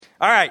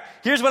All right,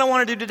 here's what I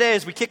want to do today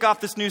as we kick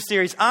off this new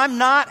series. I'm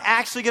not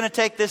actually going to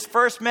take this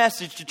first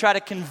message to try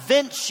to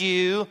convince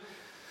you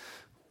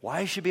why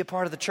you should be a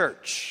part of the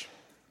church.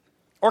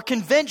 Or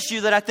convince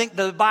you that I think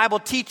the Bible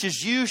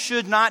teaches you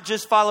should not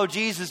just follow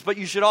Jesus, but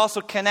you should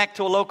also connect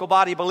to a local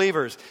body of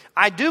believers.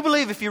 I do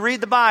believe if you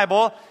read the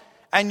Bible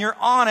and you're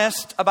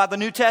honest about the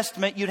New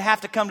Testament, you'd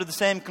have to come to the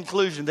same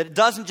conclusion. That it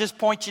doesn't just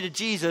point you to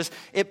Jesus,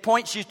 it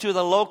points you to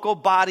the local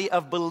body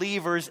of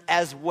believers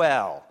as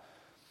well.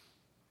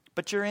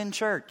 But you're in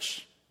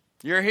church.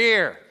 You're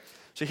here.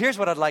 So here's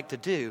what I'd like to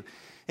do.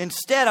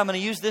 Instead, I'm going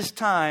to use this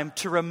time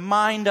to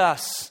remind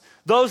us,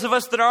 those of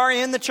us that are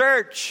in the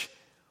church,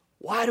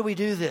 why do we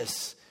do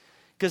this?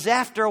 Because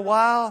after a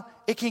while,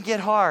 it can get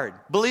hard.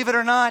 Believe it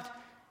or not,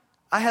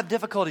 I have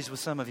difficulties with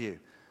some of you.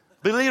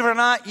 Believe it or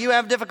not, you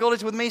have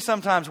difficulties with me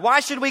sometimes. Why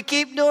should we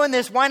keep doing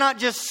this? Why not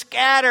just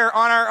scatter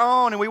on our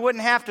own and we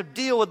wouldn't have to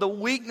deal with the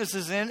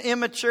weaknesses and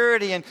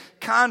immaturity and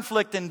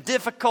conflict and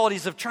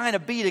difficulties of trying to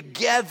be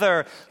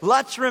together?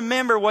 Let's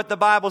remember what the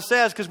Bible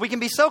says, because we can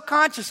be so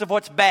conscious of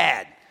what's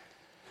bad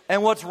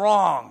and what's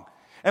wrong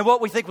and what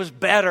we think was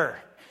better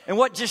and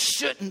what just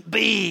shouldn't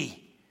be.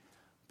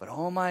 But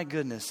oh my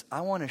goodness,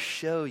 I want to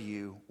show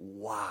you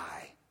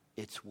why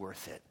it's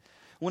worth it.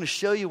 I want to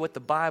show you what the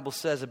Bible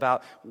says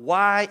about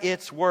why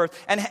it's worth,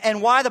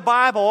 and why the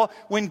Bible,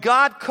 when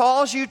God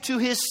calls you to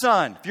His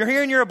Son, if you're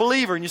here and you're a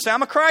believer and you say,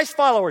 I'm a Christ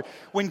follower,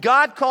 when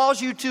God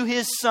calls you to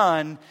His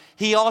Son,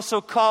 He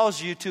also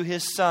calls you to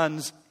His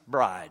Son's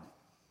bride.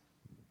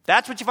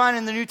 That's what you find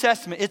in the New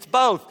Testament. It's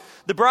both.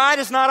 The bride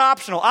is not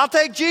optional. I'll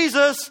take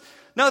Jesus.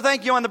 No,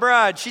 thank you on the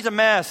bride. She's a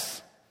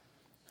mess.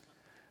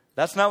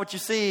 That's not what you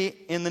see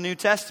in the New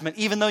Testament,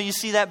 even though you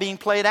see that being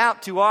played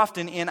out too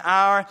often in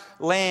our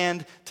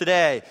land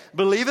today.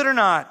 Believe it or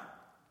not,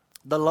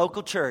 the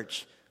local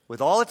church,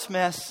 with all its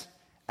mess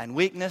and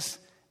weakness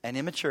and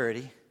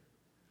immaturity,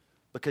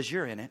 because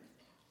you're in it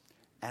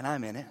and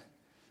I'm in it.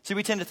 See,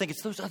 we tend to think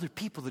it's those other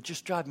people that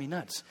just drive me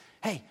nuts.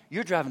 Hey,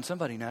 you're driving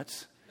somebody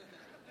nuts.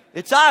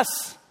 It's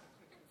us.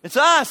 It's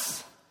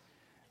us.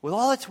 With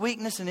all its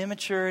weakness and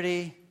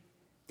immaturity,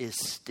 is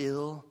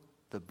still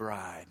the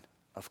bride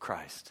of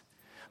Christ.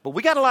 But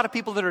we got a lot of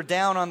people that are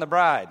down on the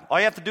bride. All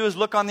you have to do is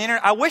look on the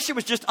internet. I wish it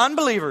was just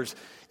unbelievers.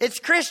 It's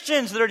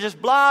Christians that are just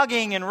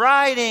blogging and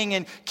writing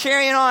and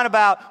carrying on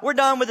about, we're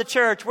done with the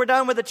church, we're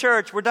done with the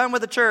church, we're done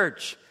with the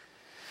church.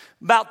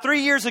 About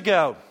 3 years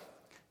ago,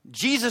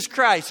 Jesus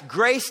Christ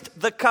graced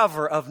the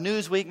cover of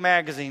Newsweek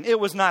magazine. It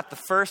was not the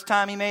first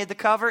time He made the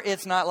cover.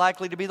 It's not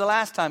likely to be the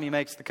last time He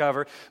makes the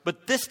cover.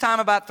 But this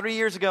time, about 3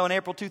 years ago, in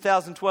April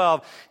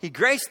 2012, He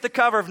graced the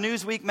cover of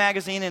Newsweek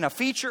magazine in a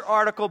feature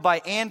article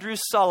by Andrew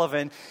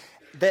Sullivan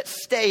that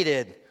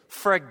stated,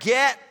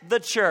 "Forget the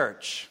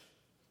church,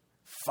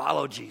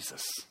 follow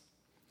Jesus."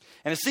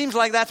 And it seems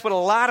like that's what a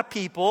lot of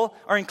people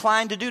are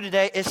inclined to do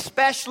today,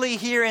 especially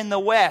here in the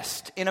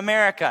West, in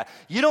America.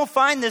 You don't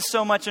find this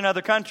so much in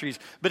other countries,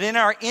 but in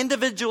our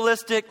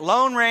individualistic,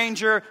 Lone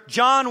Ranger,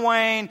 John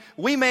Wayne,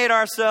 we made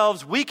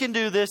ourselves, we can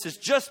do this, it's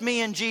just me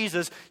and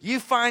Jesus.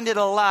 You find it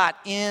a lot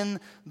in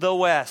the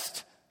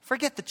West.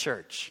 Forget the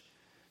church.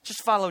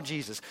 Just follow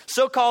Jesus.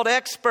 So-called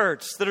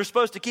experts that are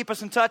supposed to keep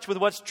us in touch with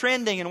what's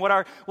trending and what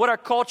our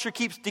culture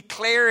keeps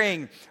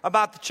declaring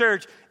about the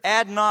church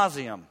ad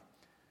nauseum,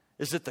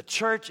 is that the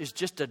church is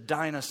just a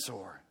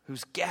dinosaur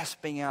who's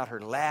gasping out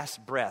her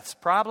last breaths.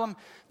 Problem?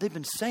 They've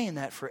been saying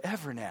that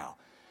forever now.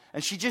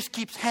 And she just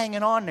keeps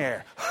hanging on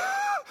there.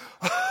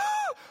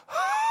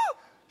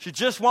 She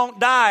just won't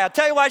die. I'll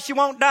tell you why she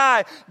won't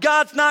die.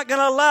 God's not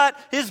going to let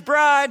His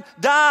bride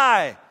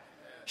die.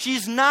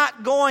 She's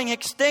not going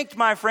extinct,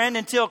 my friend.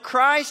 Until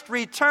Christ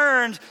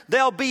returns,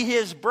 they'll be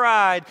His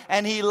bride,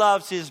 and He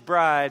loves His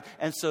bride,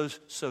 and so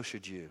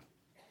should you.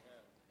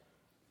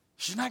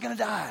 She's not going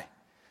to die.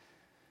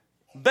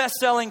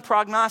 Best-selling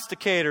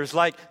prognosticators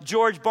like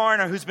George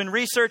Barna, who's been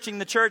researching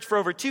the church for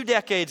over 2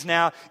 decades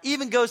now,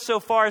 even goes so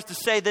far as to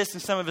say this in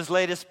some of his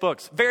latest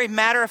books. Very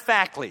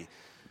matter-of-factly,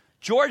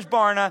 George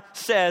Barna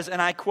says,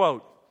 and I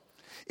quote,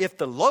 "If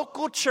the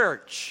local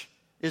church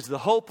is the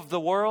hope of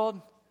the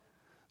world,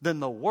 then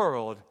the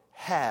world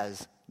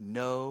has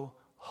no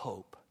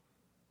hope."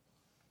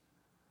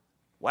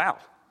 Wow.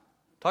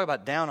 Talk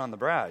about down on the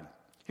bride.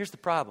 Here's the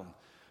problem.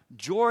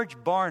 George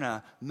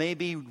Barna may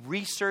be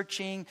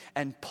researching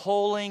and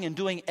polling and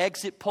doing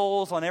exit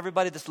polls on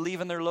everybody that's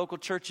leaving their local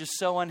churches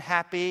so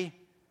unhappy.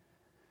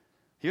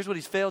 Here's what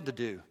he's failed to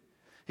do.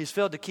 He's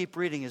failed to keep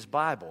reading his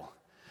Bible.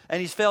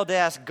 And he's failed to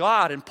ask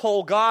God and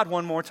poll God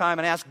one more time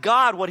and ask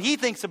God what He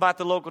thinks about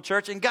the local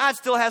church. And God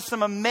still has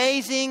some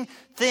amazing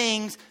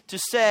things to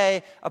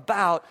say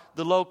about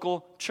the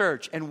local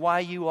church and why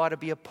you ought to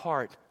be a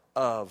part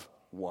of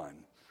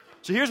one.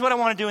 So here's what I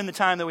want to do in the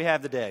time that we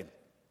have today.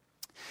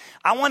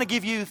 I want to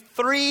give you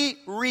 3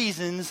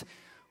 reasons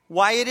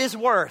why it is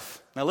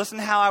worth, now listen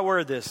to how I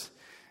word this,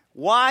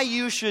 why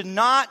you should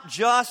not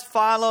just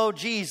follow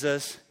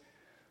Jesus,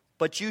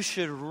 but you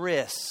should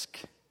risk,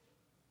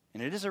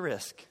 and it is a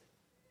risk,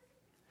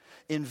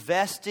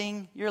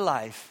 investing your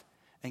life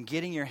and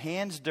getting your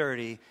hands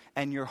dirty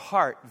and your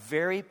heart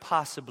very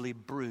possibly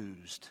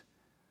bruised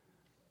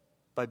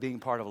by being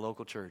part of a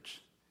local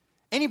church.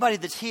 Anybody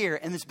that's here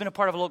and that's been a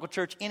part of a local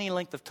church any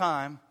length of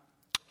time,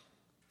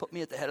 put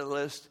me at the head of the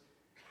list,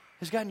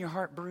 has gotten your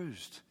heart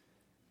bruised.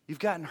 You've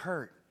gotten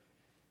hurt.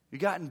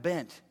 You've gotten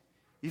bent.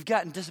 You've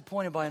gotten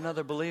disappointed by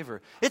another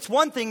believer. It's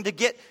one thing to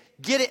get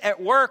it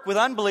at work with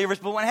unbelievers,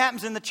 but when it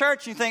happens in the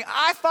church, you think,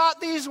 I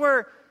thought these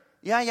were,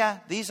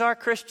 these are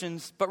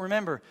Christians. But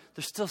remember,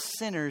 they're still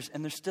sinners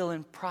and they're still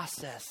in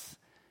process.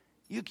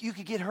 You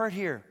could get hurt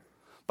here.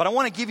 But I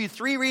want to give you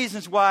 3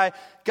 reasons why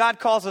God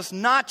calls us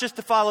not just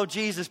to follow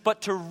Jesus,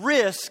 but to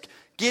risk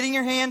getting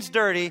your hands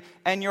dirty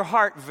and your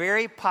heart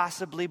very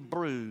possibly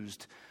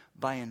bruised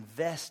by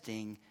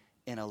investing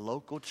in a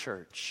local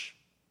church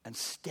and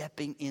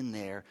stepping in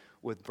there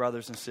with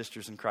brothers and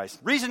sisters in Christ.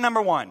 Reason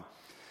number 1.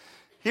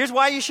 Here's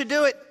why you should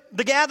do it.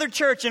 The gathered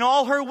church in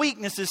all her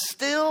weakness is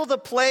still the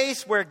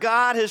place where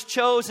God has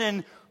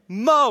chosen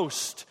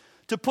most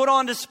to put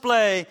on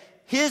display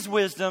His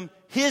wisdom,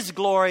 His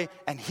glory,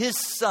 and His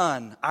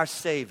Son, our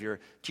Savior,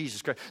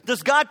 Jesus Christ.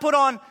 Does God put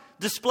on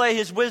display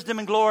His wisdom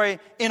and glory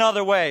in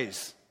other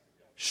ways?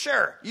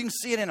 Sure. You can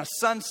see it in a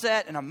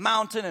sunset, in a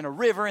mountain, in a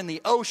river, in the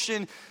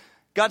ocean.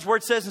 God's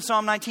word says in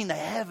Psalm 19, the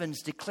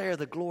heavens declare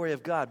the glory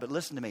of God. But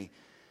listen to me.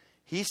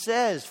 He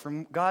says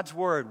from God's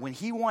word, when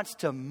He wants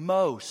to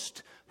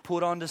most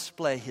put on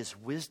display His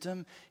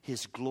wisdom,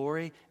 His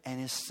glory, and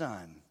His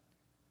Son,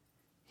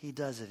 He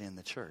does it in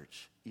the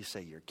church. You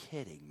say, you're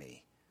kidding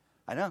me.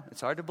 I know,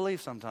 it's hard to believe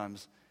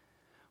sometimes.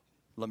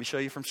 Let me show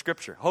you from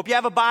Scripture. Hope you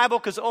have a Bible,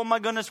 because oh my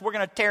goodness, we're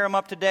going to tear them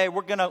up today.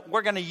 We're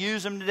going to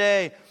use them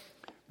today.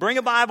 Bring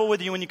a Bible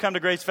with you when you come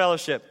to Grace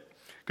Fellowship.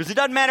 Because it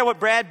doesn't matter what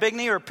Brad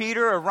Bigney or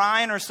Peter or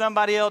Ryan or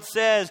somebody else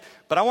says,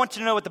 but I want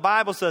you to know what the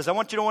Bible says. I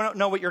want you to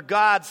know what your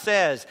God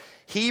says.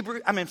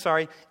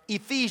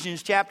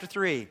 Ephesians chapter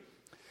 3.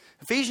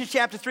 Ephesians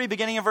chapter 3,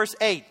 beginning in verse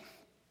 8.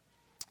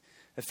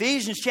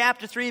 Ephesians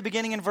chapter 3,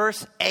 beginning in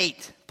verse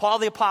 8. Paul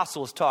the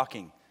Apostle is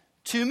talking.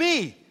 To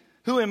me,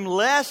 who am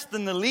less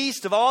than the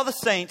least of all the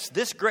saints,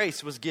 this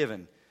grace was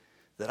given,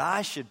 that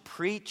I should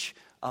preach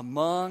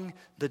among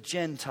the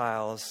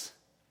Gentiles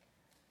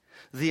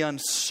the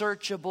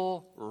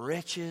unsearchable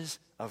riches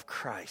of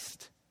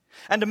Christ,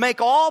 and to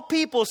make all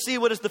people see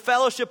what is the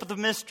fellowship of the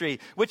mystery,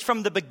 which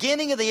from the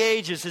beginning of the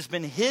ages has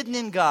been hidden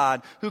in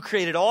God, who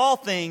created all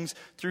things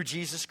through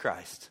Jesus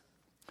Christ,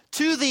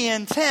 to the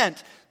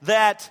intent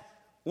that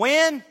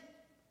when,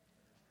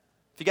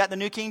 if you got the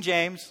New King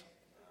James,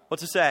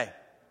 what's it say?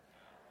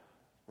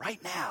 Right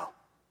now,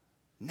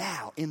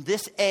 in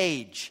this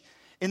age,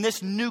 in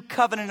this new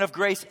covenant of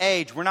grace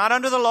age. We're not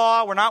under the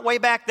law. We're not way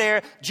back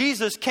there.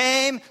 Jesus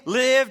came,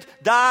 lived,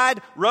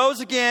 died, rose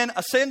again,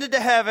 ascended to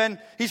heaven.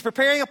 He's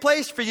preparing a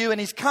place for you, and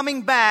He's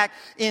coming back.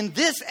 In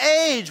this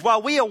age,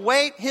 while we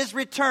await His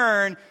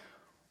return,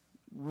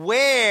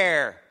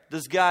 where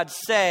does God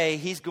say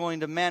He's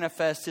going to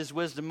manifest His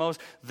wisdom most?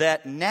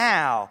 That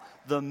now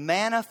the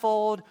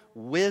manifold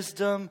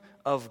wisdom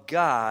of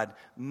God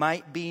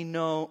might be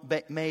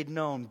made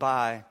known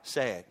by,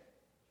 say it.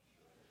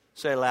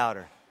 Say it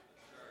louder.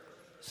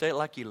 Say it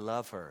like you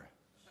love her.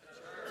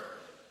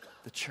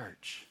 The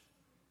church.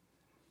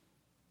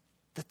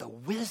 That the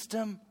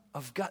wisdom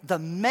of God, the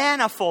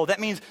manifold,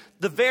 that means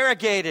the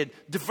variegated,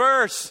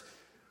 diverse,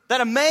 that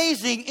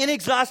amazing,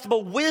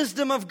 inexhaustible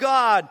wisdom of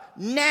God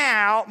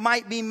now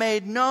might be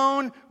made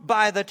known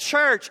by the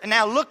church. And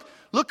now look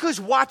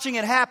who's watching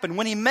it happen.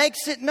 When He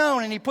makes it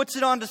known and He puts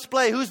it on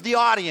display, who's the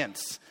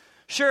audience?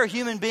 Sure,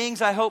 human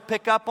beings, I hope,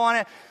 pick up on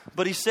it.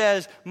 But He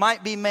says,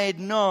 might be made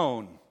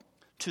known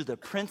to the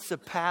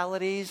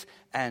principalities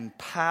and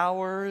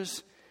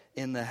powers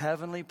in the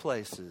heavenly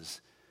places.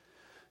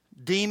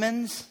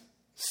 Demons,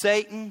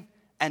 Satan,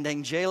 and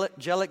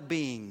angelic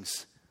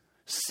beings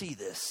see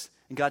this.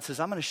 And God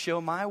says, I'm going to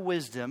show my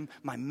wisdom,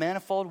 my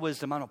manifold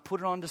wisdom. I'm going to put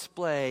it on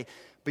display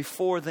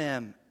before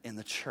them in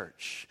the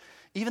church.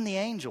 Even the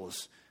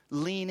angels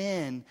lean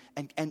in.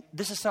 And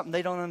this is something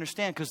they don't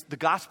understand, because the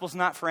gospel's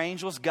not for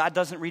angels. God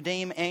doesn't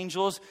redeem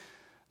angels.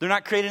 They're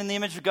not created in the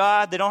image of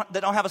God. They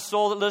don't have a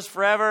soul that lives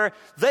forever.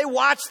 They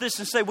watch this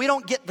and say, we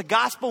don't get the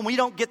gospel and we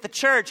don't get the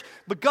church.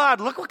 But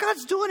God, look what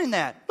God's doing in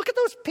that. Look at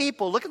those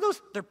people. Look at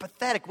those. They're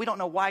pathetic. We don't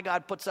know why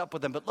God puts up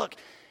with them. But look,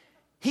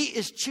 He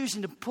is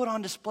choosing to put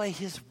on display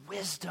His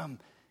wisdom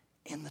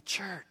in the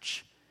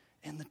church.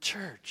 In the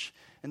church.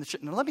 In the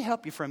church. Now let me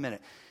help you for a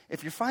minute.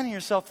 If you're finding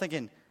yourself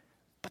thinking,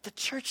 but the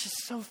church is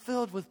so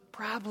filled with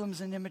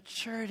problems and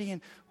immaturity and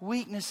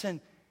weakness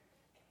and,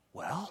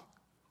 well,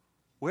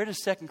 where does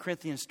 2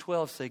 Corinthians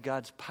 12 say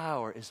God's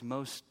power is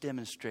most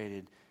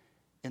demonstrated?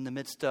 In the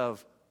midst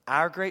of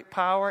our great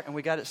power, and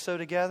we got it so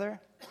together?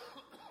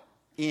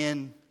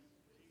 In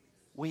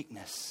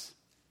weakness.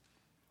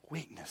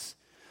 Weakness.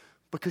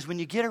 Because when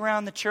you get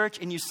around the church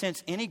and you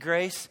sense any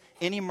grace,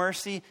 any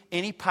mercy,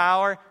 any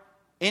power,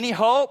 any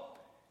hope,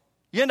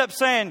 you end up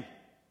saying,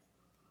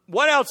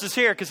 what else is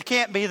here? Because it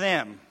can't be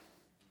them.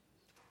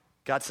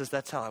 God says,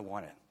 that's how I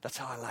want it. That's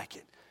how I like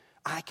it.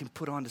 I can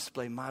put on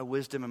display my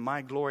wisdom and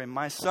my glory and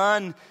my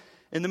Son,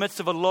 in the midst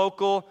of a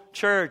local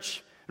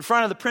church, in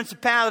front of the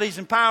principalities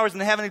and powers in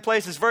the heavenly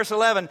places. Verse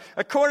 11,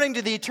 according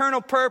to the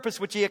eternal purpose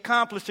which he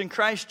accomplished in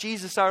Christ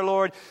Jesus our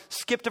Lord.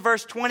 Skip to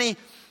verse 20,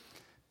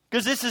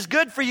 because this is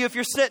good for you if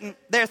you're sitting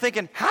there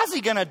thinking, how's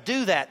he going to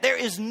do that? There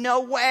is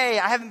no way.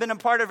 I haven't been a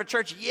part of a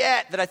church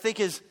yet that I think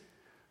is.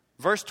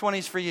 Verse 20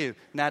 is for you.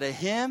 Now to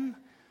him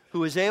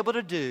who is able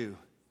to do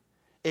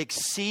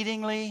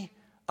exceedingly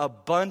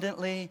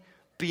abundantly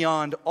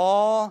beyond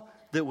all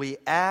that we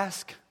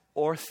ask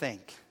or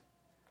think.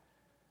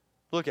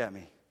 Look at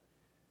me.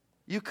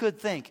 You could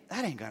think,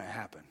 that ain't going to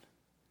happen.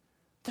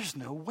 There's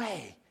no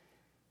way.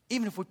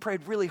 Even if we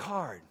prayed really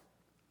hard.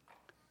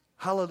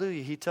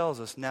 Hallelujah, he tells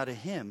us, now to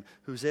him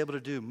who's able to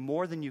do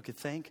more than you could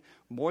think,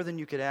 more than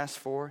you could ask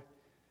for.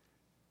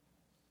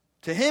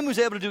 To him who's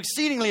able to do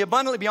exceedingly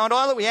abundantly beyond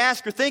all that we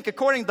ask or think,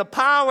 according to the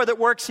power that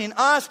works in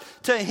us,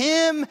 to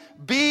him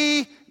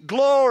be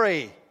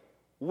glory.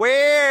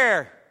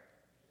 Where?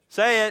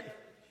 Say it.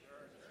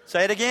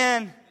 Say it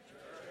again.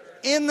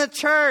 In the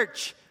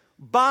church,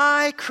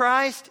 by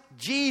Christ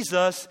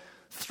Jesus,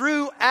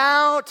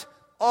 throughout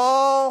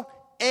all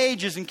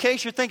ages. In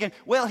case you're thinking,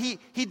 well, he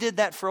did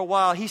that for a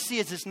while. He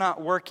sees it's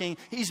not working.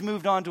 He's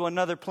moved on to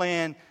another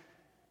plan.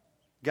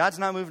 God's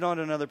not moved on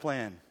to another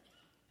plan.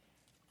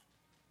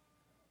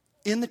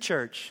 In the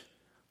church,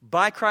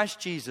 by Christ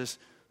Jesus,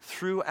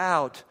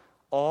 throughout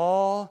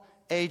all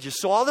ages.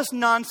 So all this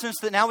nonsense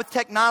that now with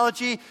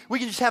technology, we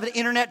can just have an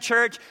internet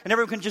church and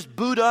everyone can just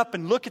boot up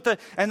and look at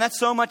and that's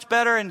so much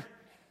better. And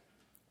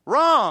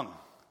wrong.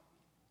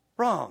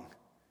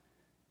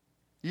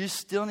 You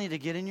still need to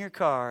get in your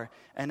car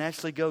and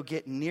actually go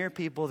get near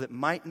people that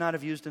might not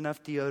have used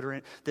enough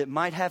deodorant, that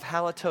might have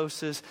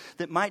halitosis,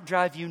 that might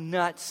drive you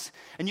nuts.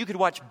 And you could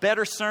watch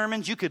better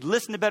sermons. You could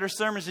listen to better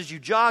sermons as you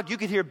jog. You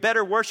could hear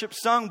better worship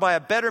sung by a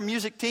better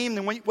music team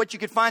than what you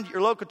could find at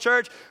your local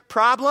church.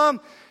 Problem?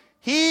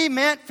 He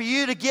meant for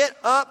you to get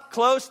up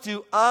close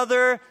to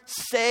other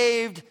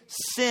saved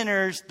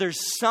sinners.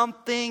 There's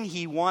something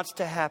he wants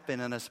to happen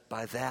in us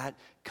by that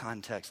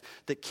context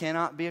that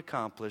cannot be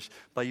accomplished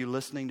by you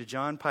listening to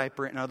John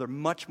Piper and other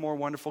much more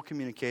wonderful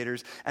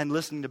communicators and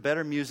listening to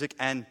better music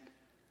and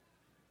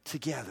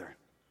together.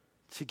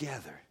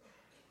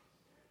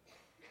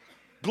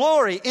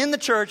 Glory in the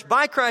church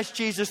by Christ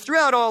Jesus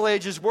throughout all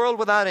ages, world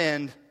without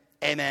end.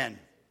 Amen.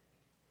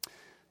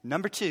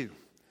 Number 2.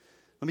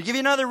 Let me give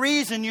you another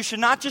reason you should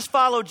not just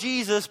follow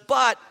Jesus,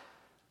 but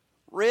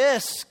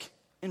risk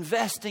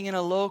investing in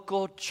a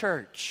local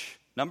church.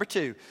 Number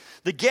 2,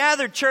 the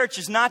gathered church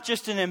is not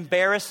just an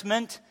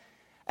embarrassment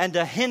and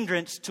a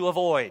hindrance to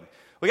avoid.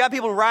 We got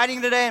people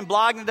writing today and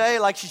blogging today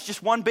like she's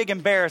just one big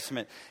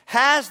embarrassment.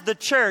 Has the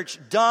church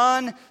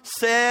done,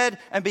 said,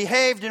 and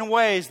behaved in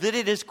ways that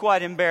it is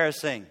quite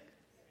embarrassing?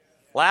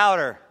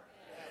 Louder.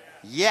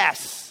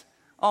 Yes.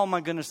 Oh my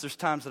goodness, there's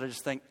times that I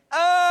just think,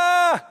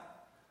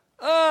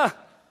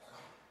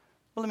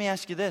 Well, let me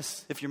ask you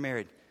this, if you're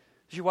married.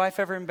 Has your wife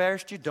ever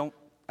embarrassed you? Don't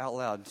out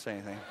loud say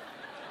anything.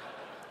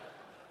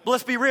 But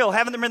let's be real.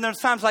 Haven't there been those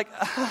times like,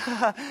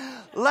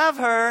 love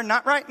her,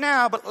 not right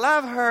now, but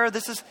love her.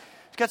 She's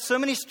got so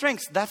many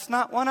strengths. That's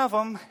not one of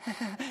them.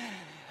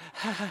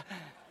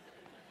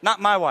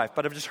 Not my wife,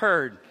 but I've just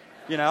heard,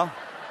 There's going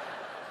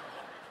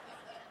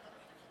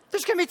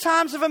to be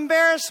times of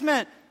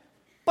embarrassment.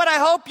 But I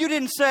hope you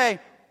didn't say,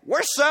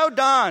 we're so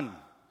done.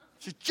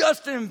 It's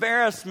just an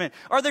embarrassment.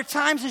 Are there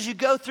times as you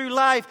go through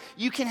life,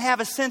 you can have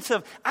a sense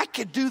of, I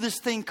could do this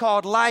thing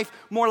called life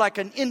more like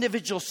an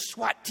individual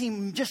SWAT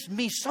team, just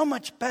me, so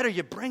much better.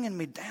 You're bringing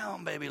me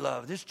down, baby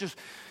love. This just,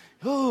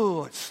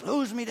 it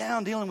slows me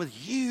down dealing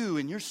with you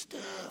and your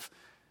stuff.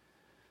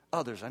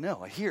 Others, I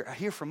know. I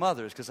hear from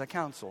others because I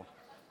counsel.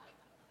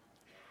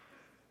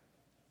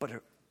 But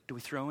do we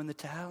throw in the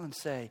towel and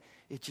say,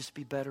 it'd just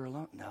be better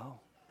alone?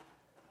 No.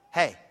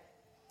 Hey,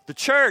 the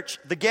church,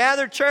 the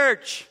gathered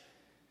church,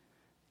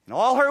 and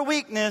all her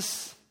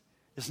weakness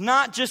is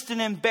not just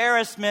an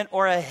embarrassment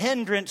or a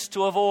hindrance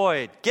to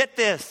avoid. Get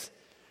this.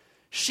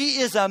 She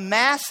is a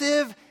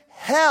massive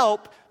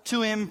help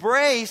to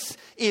embrace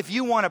if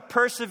you want to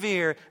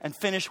persevere and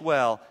finish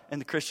well in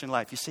the Christian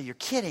life. You say, you're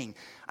kidding.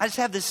 I just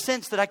have this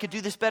sense that I could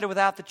do this better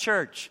without the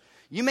church.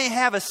 You may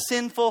have a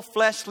sinful,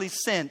 fleshly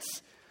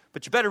sense,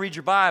 but you better read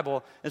your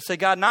Bible and say,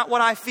 God, not what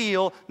I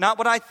feel, not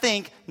what I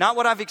think, not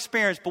what I've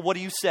experienced, but what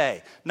do you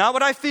say? Not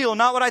what I feel,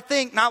 not what I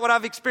think, not what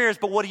I've experienced,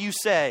 but what do you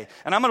say?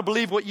 And I'm going to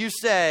believe what you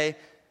say.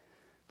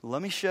 But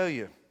let me show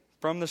you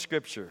from the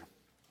Scripture.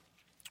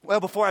 Well,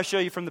 before I show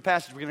you from the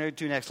passage we're going to go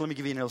to next, let me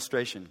give you an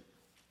illustration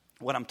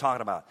of what I'm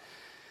talking about.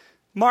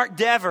 Mark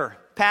Dever,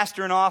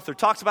 pastor and author,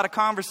 talks about a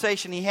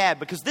conversation he had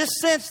because this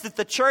sense that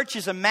the church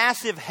is a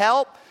massive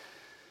help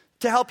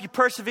to help you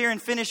persevere and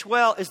finish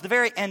well is the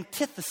very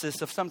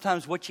antithesis of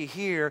sometimes what you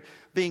hear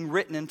being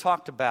written and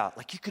talked about.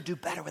 Like you could do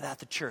better without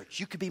the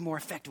church. You could be more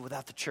effective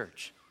without the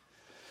church.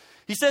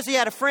 He says he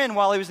had a friend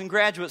while he was in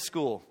graduate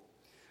school.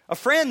 A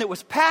friend that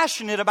was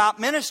passionate about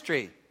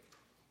ministry.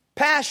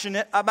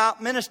 Passionate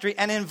about ministry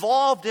and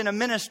involved in a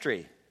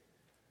ministry.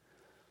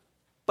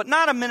 but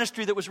not a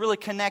ministry that was really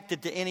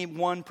connected to any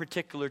one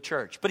particular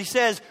church. But he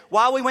says,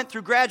 while we went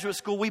through graduate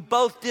school, we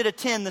both did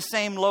attend the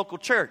same local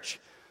church.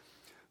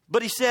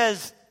 But he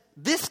says,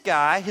 this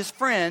guy, his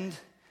friend,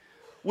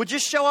 would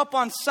just show up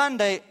on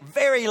Sunday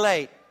very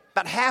late,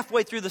 about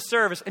halfway through the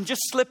service, and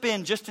just slip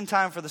in just in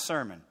time for the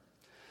sermon.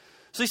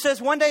 So he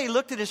says one day he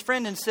looked at his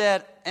friend and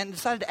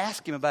decided to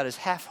ask him about his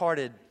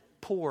half-hearted,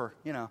 poor,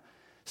 He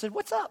said,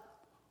 what's up?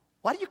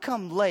 Why do you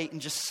come late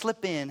and just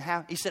slip in?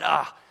 He said,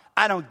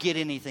 I don't get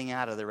anything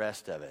out of the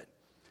rest of it.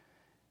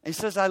 And he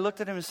says, I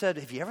looked at him and said,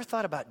 have you ever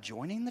thought about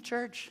joining the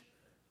church?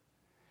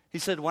 He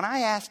said, when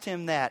I asked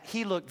him that,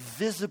 he looked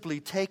visibly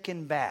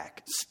taken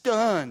back,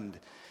 stunned,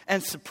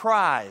 and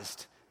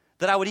surprised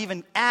that I would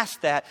even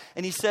ask that.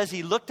 And he says,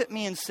 he looked at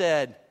me and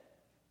said,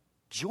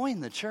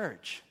 join the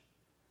church.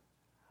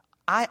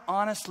 I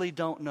honestly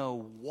don't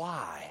know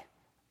why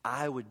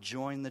I would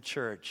join the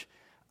church.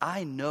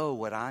 I know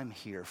what I'm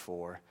here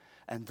for,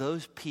 and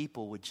those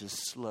people would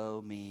just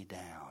slow me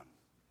down.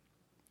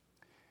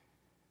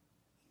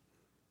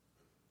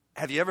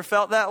 Have you ever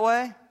felt that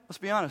way? Let's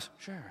be honest.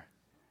 Sure.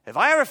 Have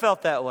I ever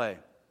felt that way?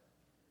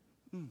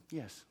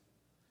 Yes.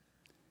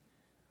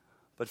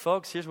 But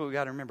folks, here's what we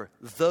got to remember.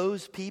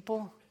 Those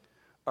people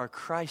are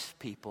Christ's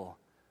people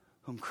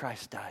whom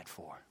Christ died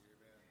for.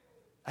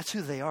 That's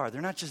who they are.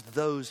 They're not just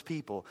those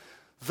people.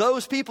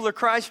 Those people are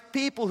Christ's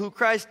people who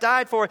Christ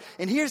died for.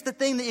 And here's the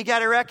thing that you got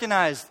to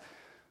recognize.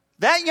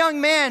 That young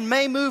man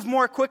may move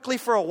more quickly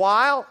for a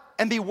while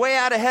and be way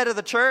out ahead of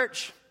the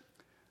church.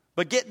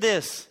 But get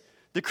this.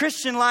 The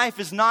Christian life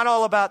is not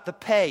all about the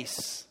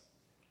pace.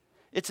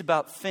 It's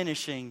about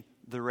finishing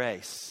the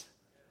race.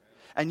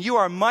 And you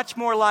are much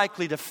more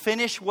likely to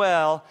finish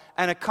well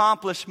and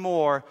accomplish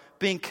more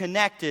being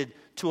connected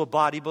to a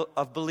body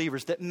of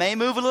believers that may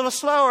move a little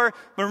slower.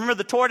 But remember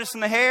the tortoise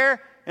and the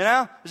hare?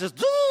 It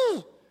just,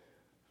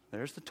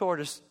 there's the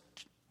tortoise.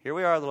 Here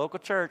we are, the local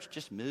church,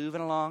 just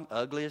moving along,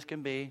 ugly as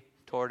can be,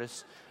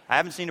 tortoise. I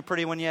haven't seen a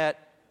pretty one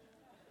yet.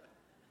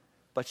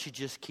 But she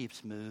just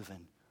keeps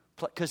moving.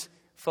 Because,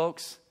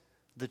 folks,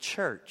 the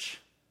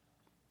church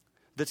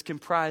that's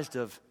comprised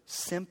of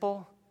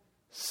simple,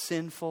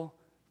 sinful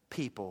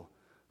people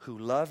who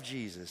love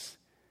Jesus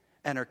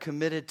and are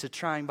committed to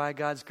trying by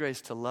God's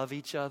grace to love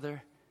each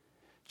other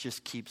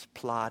just keeps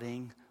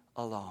plodding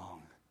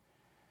along.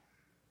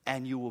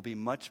 And you will be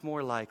much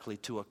more likely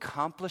to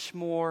accomplish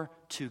more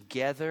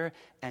together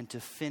and to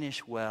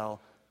finish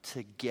well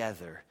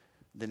together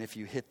than if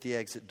you hit the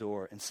exit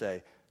door and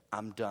say,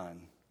 I'm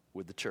done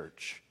with the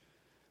church.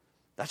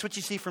 That's what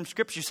you see from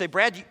Scripture. You say,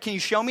 Brad, can you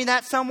show me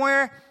that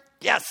somewhere?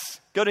 Yes.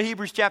 Go to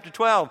Hebrews chapter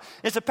 12.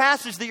 It's a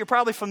passage that you're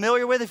probably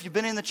familiar with if you've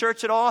been in the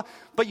church at all,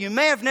 but you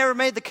may have never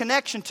made the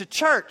connection to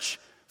church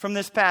from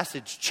this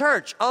passage.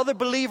 Church, other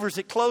believers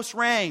at close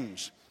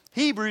range.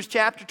 Hebrews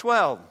chapter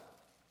 12.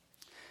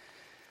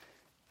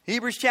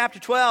 Hebrews chapter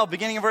 12,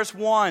 beginning of verse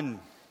 1.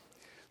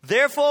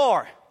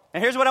 Therefore,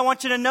 and here's what I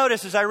want you to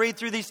notice as I read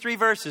through these three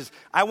verses.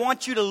 I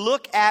want you to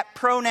look at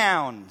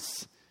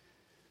pronouns.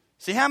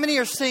 See how many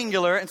are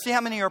singular and see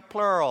how many are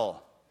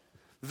plural.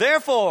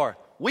 Therefore,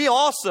 we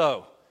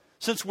also,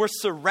 since we're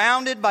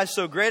surrounded by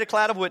so great a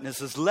cloud of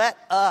witnesses, let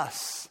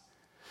us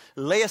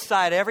lay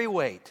aside every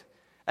weight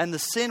and the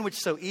sin which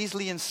so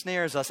easily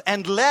ensnares us,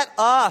 and let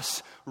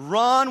us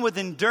run with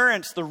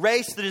endurance the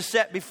race that is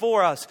set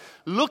before us,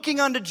 looking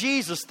unto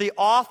Jesus, the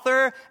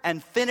author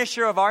and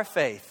finisher of our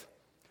faith,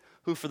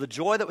 who for the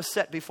joy that was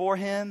set before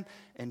him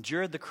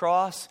endured the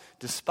cross,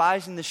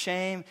 despising the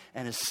shame,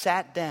 and has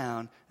sat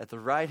down at the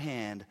right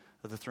hand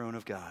of the throne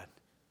of God.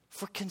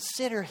 For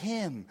consider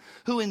him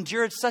who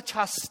endured such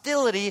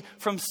hostility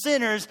from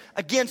sinners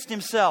against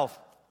himself,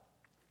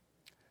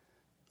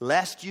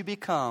 lest you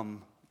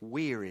become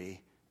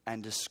weary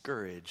and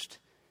discouraged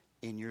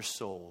in your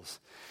souls.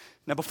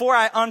 Now, before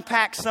I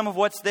unpack some of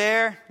what's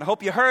there, I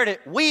hope you heard it.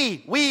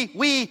 We,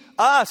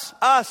 us.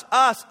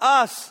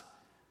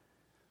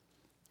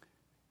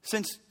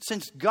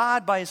 Since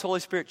God, by his Holy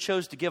Spirit,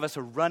 chose to give us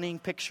a running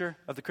picture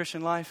of the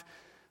Christian life,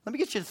 let me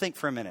get you to think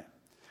for a minute.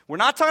 We're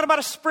not talking about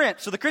a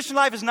sprint. So the Christian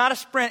life is not a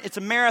sprint. It's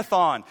a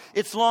marathon.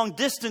 It's long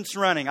distance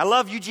running. I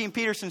love Eugene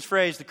Peterson's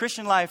phrase, the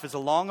Christian life is a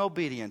long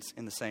obedience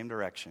in the same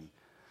direction.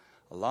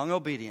 A long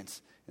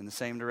obedience in the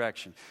same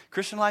direction.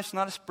 Christian life's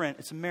not a sprint.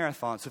 It's a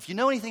marathon. So if you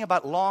know anything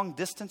about long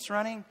distance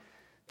running,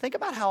 think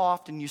about how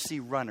often you see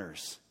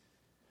runners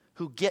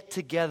who get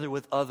together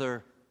with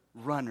other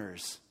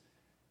runners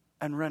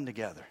and run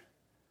together.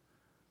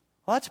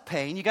 Well, that's a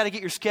pain. You got to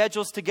get your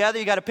schedules together.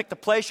 You got to pick the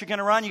place you're going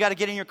to run. You got to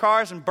get in your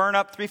cars and burn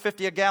up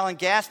 $3.50 a gallon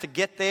gas to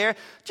get there.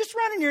 Just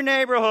run in your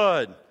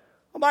neighborhood.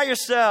 All by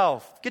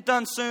yourself. Get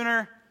done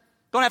sooner.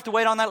 Don't have to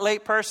wait on that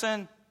late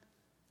person.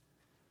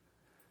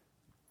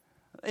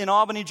 In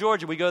Albany,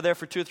 Georgia, we go there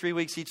for 2 or 3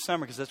 weeks each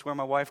summer because that's where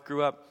my wife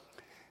grew up.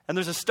 And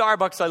there's a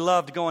Starbucks I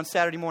love to go on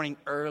Saturday morning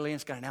early. And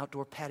it's got an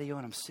outdoor patio.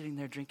 And I'm sitting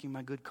there drinking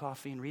my good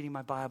coffee and reading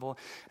my Bible.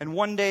 And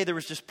one day there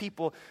was just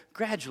people,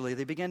 gradually,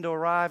 they began to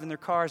arrive in their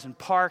cars and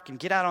park and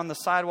get out on the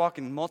sidewalk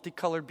in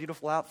multicolored,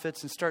 beautiful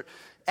outfits and start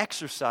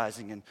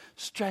exercising and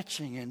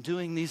stretching and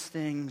doing these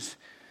things.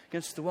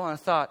 against the wall. And I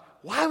thought,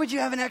 why would you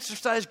have an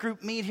exercise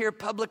group meet here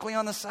publicly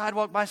on the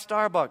sidewalk by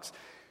Starbucks?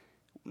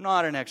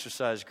 Not an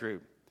exercise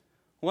group.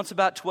 Once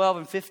about 12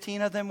 and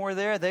 15 of them were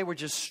there, they were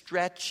just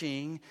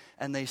stretching,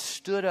 and they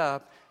stood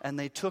up, and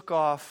they took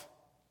off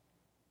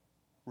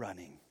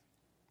running.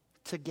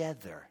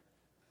 Together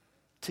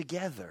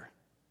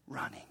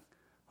running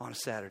on a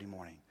Saturday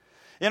morning.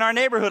 In our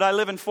neighborhood, I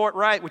live in Fort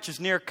Wright, which is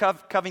near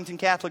Covington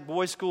Catholic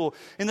Boys School.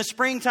 In the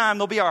springtime,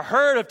 there'll be a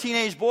herd of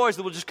teenage boys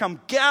that will just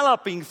come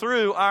galloping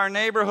through our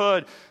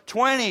neighborhood.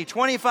 20,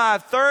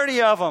 25,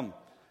 30 of them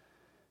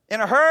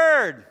in a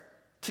herd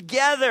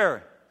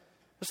together.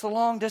 It's the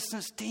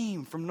long-distance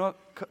team from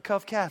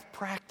Cov Cath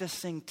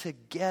practicing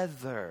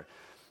together.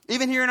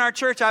 Even here in our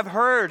church, I've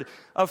heard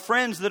of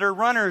friends that are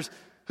runners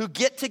who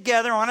get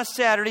together on a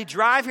Saturday,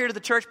 drive here to the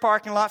church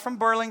parking lot from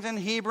Burlington,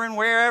 Hebron,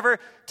 wherever.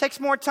 Takes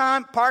more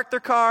time, park their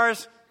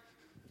cars,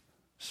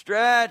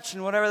 stretch,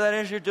 and whatever that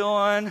is you're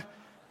doing.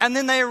 And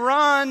then they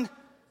run,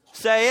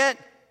 say it,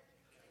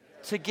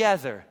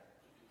 together.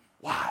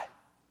 Why?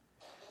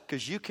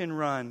 Because you can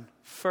run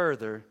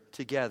further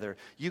together.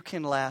 You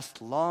can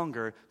last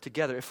longer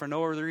together. If for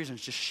no other reason,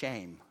 it's just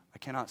shame. I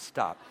cannot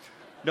stop.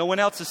 No one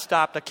else has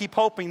stopped. I keep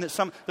hoping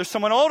that there's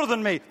someone older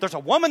than me. There's a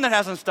woman that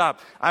hasn't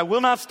stopped. I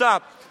will not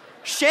stop.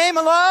 Shame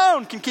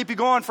alone can keep you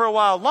going for a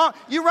while.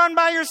 You run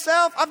by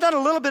yourself. I've done a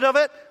little bit of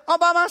it all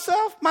by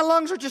myself. My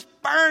lungs are just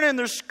burning.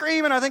 They're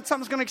screaming. I think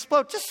something's going to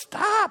explode. Just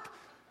stop.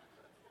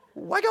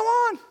 Why go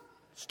on?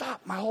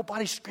 Stop. My whole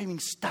body's screaming,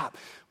 stop.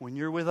 When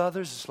you're with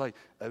others, it's like,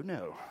 oh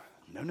no.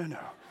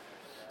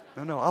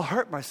 No, I'll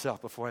hurt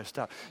myself before I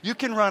stop. You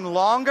can run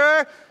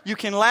longer, you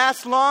can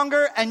last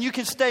longer, and you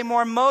can stay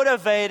more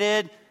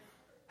motivated.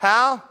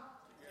 How?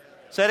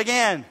 Say it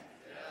again.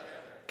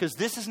 Because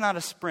this is not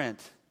a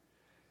sprint.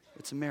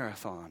 It's a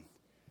marathon.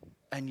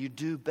 And you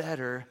do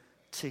better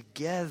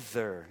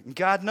together. And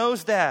God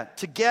knows that.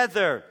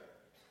 Together.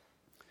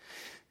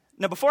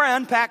 Now, before I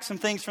unpack some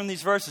things from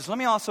these verses, let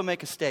me also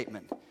make a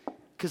statement.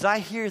 Because I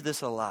hear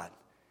this a lot.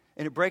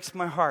 And it breaks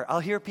my heart.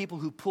 I'll hear people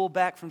who pull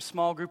back from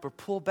small group or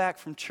pull back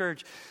from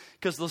church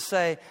because they'll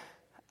say,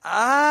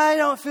 I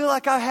don't feel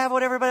like I have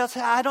what everybody else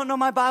has. I don't know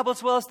my Bible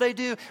as well as they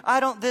do. I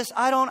don't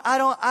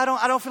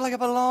feel like I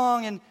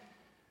belong. And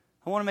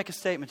I want to make a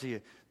statement to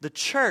you. The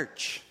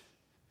church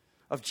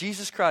of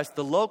Jesus Christ,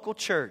 the local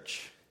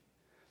church,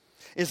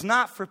 is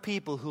not for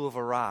people who have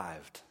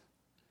arrived.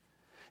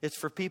 It's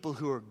for people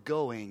who are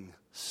going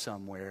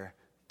somewhere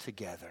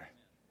together.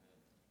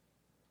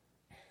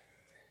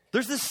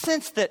 There's this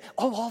sense that,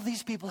 all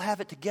these people have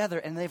it together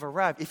and they've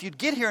arrived. If you'd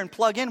get here and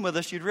plug in with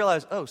us, you'd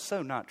realize,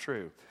 so not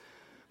true.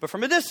 But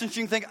from a distance,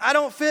 you can think, I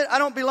don't fit, I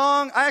don't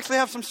belong, I actually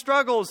have some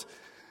struggles.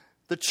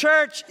 The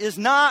church is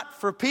not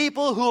for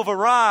people who have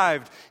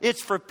arrived.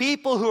 It's for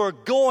people who are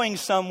going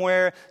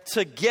somewhere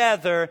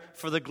together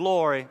for the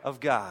glory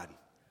of God.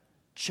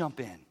 Jump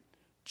in.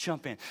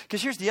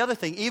 Because here's the other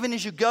thing. Even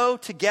as you go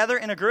together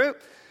in a group,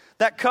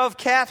 that Cov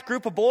Cath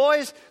group of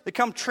boys that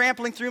come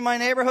trampling through my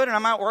neighborhood and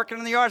I'm out working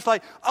in the yard, it's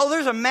like,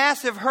 there's a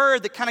massive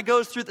herd that kind of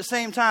goes through at the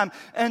same time.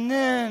 And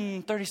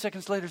then 30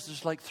 seconds later,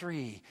 there's like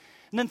 3.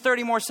 And then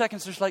 30 more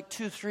seconds, there's like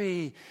 2,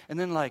 3. And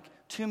then like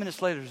 2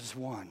 minutes later, there's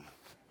 1.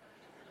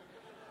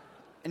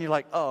 And you're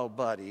like,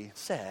 buddy,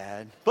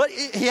 sad. But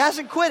he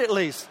hasn't quit at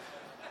least,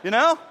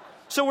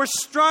 So we're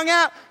strung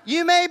out.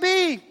 You may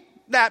be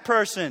that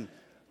person.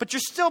 But you're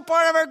still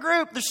part of our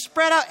group. They're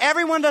spread out.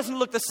 Everyone doesn't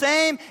look the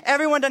same.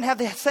 Everyone doesn't have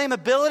the same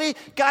ability.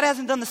 God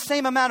hasn't done the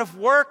same amount of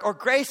work or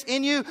grace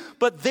in you.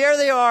 But there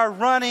they are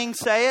running,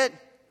 say it,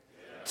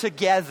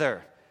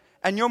 together.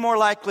 And you're more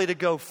likely to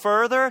go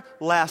further,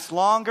 last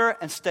longer,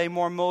 and stay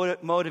more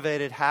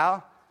motivated.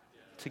 How?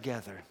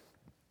 Together.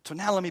 So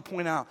now let me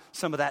point out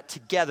some of that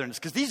togetherness.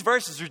 Because these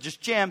verses are just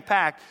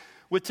jam-packed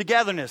with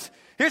togetherness.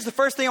 Here's the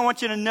first thing I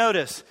want you to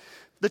notice.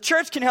 The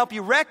church can help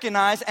you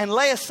recognize and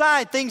lay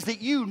aside things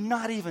that you're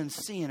not even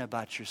seeing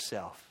about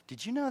yourself.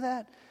 Did you know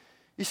that?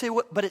 You say,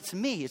 but it's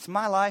me. It's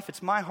my life.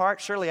 It's my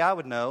heart. Surely I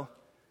would know.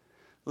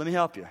 Let me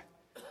help you.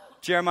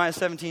 Jeremiah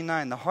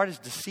 17:9. The heart is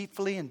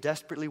deceitfully and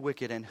desperately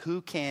wicked. And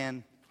who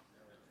can?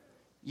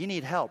 You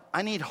need help.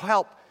 I need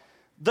help.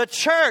 The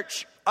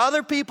church,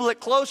 other people at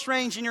close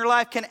range in your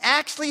life can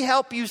actually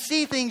help you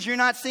see things you're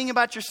not seeing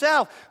about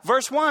yourself.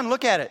 Verse 1,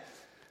 look at it.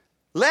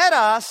 Let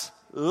us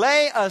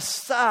lay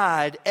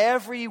aside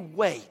every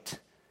weight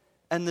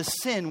and the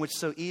sin which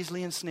so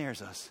easily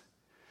ensnares us.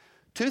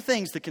 2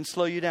 things that can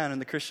slow you down in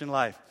the Christian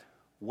life.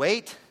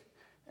 Weight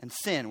and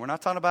sin. We're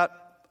not talking about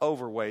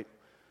overweight.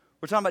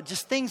 We're talking about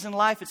just things in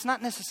life. It's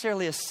not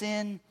necessarily a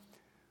sin,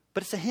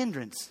 but it's a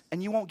hindrance,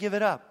 and you won't give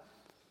it up.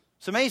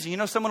 It's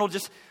amazing. Someone will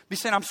just be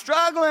saying, I'm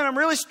struggling, I'm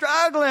really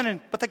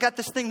struggling. But they got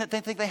this thing that they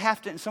think they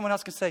have to, and someone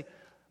else can say,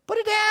 put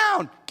it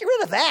down. Get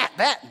rid of that.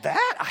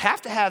 I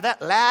have to have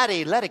that.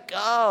 Laddie, let it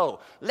go.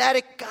 Let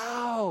it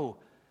go.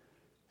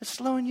 It's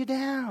slowing you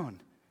down.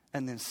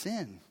 And then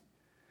sin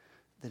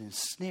that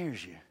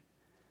ensnares you.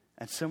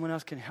 And someone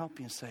else can help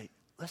you and say,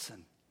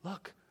 listen,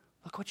 look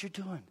what you're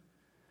doing.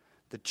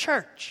 The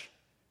church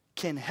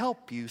can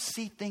help you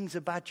see things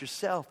about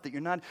yourself that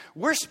you're not.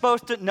 We're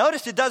supposed to,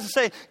 notice it doesn't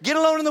say, get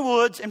alone in the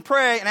woods and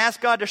pray and ask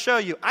God to show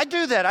you. I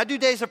do that. I do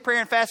days of prayer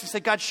and fasting and say,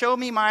 God, show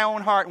me my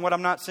own heart and what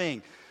I'm not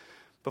seeing.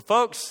 But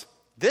folks,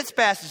 this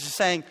passage is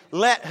saying,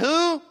 let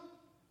who?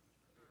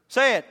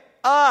 Say it.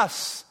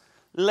 Us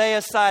lay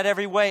aside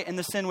every weight and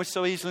the sin which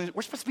so easily.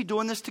 We're supposed to be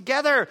doing this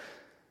together.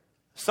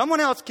 Someone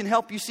else can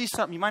help you see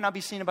something you might not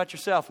be seeing about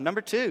yourself.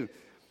 Number two,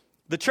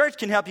 the church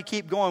can help you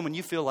keep going when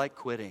you feel like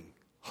quitting.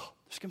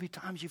 There's going to be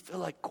times you feel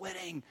like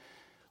quitting.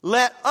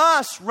 Let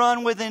us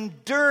run with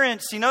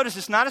endurance. You notice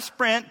it's not a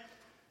sprint.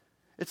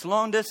 It's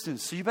long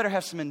distance. So you better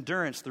have some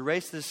endurance. The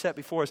race that is set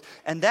before us.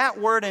 And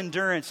that word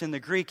endurance in the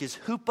Greek is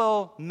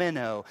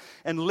hupomeno.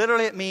 And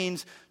literally it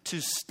means to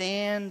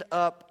stand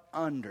up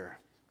under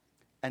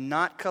and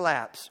not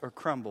collapse or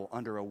crumble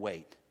under a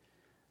weight.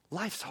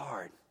 Life's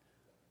hard.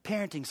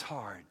 Parenting's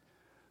hard.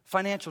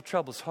 Financial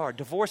trouble's hard.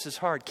 Divorce is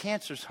hard.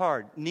 Cancer's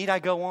hard. Need I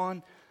go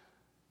on?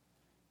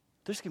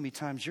 There's going to be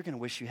times you're going to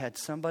wish you had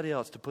somebody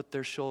else to put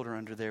their shoulder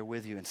under there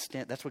with you and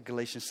stand. That's what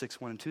Galatians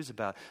 6:1-2 is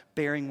about,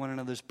 bearing one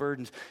another's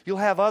burdens. You'll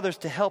have others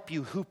to help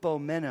you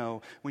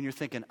hupomeno when you're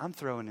thinking, I'm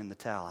throwing in the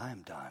towel, I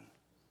am done.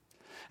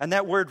 And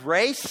that word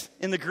race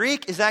in the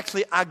Greek is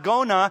actually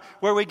agona,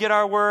 where we get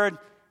our word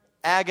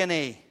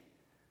agony.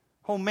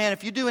 Oh man,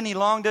 if you do any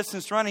long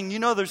distance running, you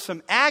know there's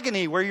some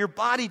agony where your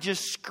body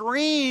just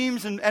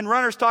screams, and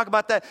runners talk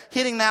about that,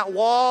 hitting that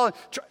wall,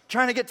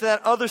 trying to get to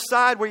that other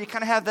side where you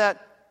kind of have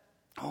that,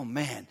 oh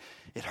man,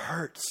 it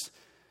hurts.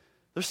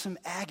 There's some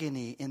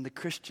agony in the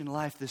Christian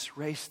life, this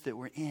race that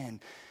we're in.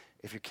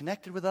 If you're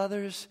connected with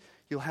others,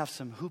 you'll have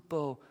some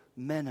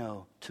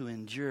hupomeno to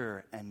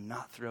endure and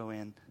not throw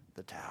in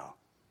the towel.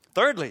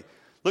 Thirdly,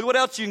 look at what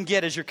else you can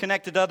get as you're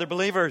connected to other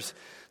believers.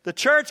 The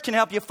church can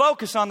help you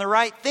focus on the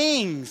right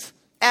things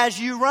as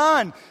you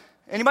run.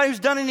 Anybody who's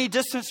done any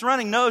distance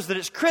running knows that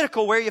it's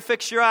critical where you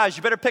fix your eyes.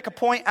 You better pick a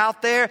point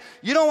out there.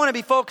 You don't want to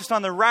be focused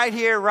on the right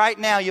here, right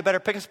now. You better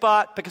pick a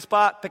spot, pick a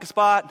spot, pick a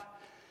spot.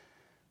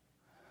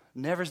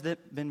 Never's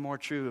been more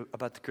true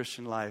about the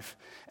Christian life.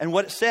 And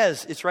what it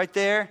says, it's right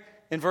there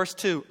in verse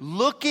 2.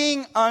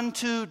 Looking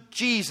unto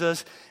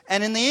Jesus.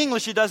 And in the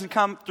English, it doesn't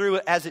come through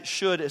as it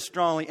should as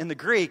strongly. In the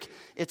Greek,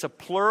 it's a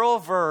plural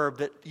verb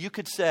that you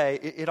could say,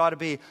 it ought to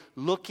be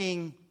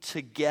looking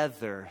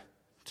together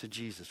to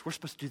Jesus. We're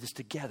supposed to do this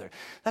together.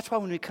 That's why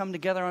when we come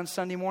together on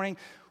Sunday morning,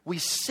 we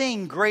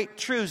sing great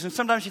truths. And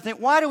sometimes you think,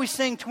 why do we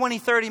sing 20,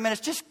 30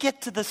 minutes? Just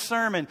get to the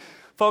sermon.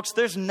 Folks,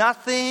 there's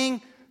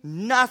nothing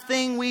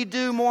we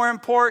do more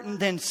important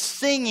than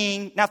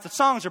singing. Now, if the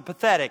songs are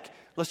pathetic,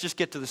 let's just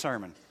get to the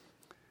sermon.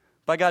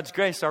 By God's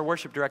grace, our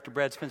worship director,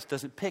 Brad Spence,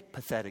 doesn't pick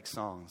pathetic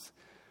songs.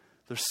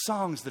 There's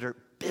songs that are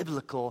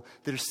biblical,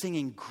 that are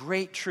singing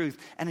great truth.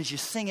 And as you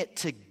sing it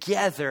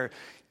together,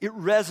 it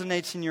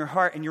resonates in your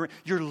heart, and you're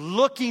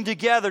looking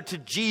together to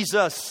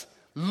Jesus.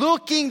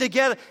 Looking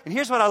together. And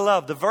here's what I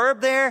love. The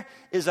verb there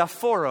is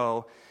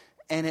aphoro,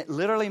 and it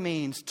literally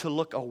means to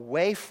look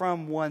away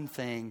from one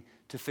thing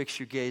to fix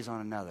your gaze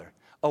on another.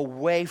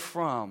 Away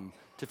from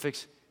to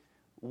fix.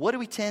 What do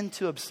we tend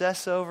to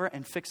obsess over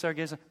and fix our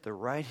gaze on? The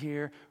right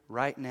here,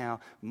 right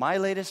now. My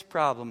latest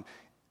problem,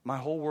 my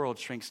whole world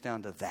shrinks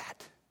down to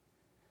that.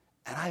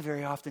 And I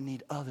very often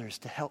need others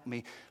to help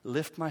me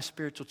lift my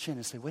spiritual chin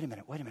and say, wait a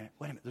minute.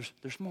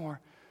 There's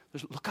more.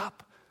 Look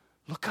up.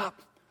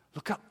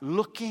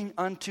 Looking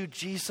unto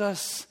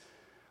Jesus.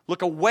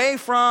 Look away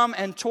from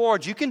and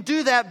towards. You can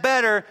do that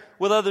better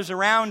with others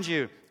around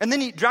you. And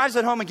then he drives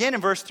it home again in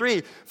verse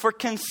 3. For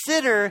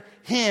consider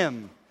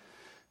him.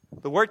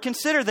 The word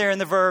consider there in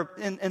the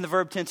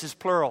verb tense is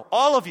plural.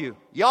 All of you,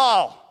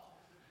 y'all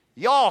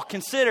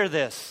consider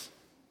this.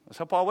 That's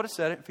how Paul would have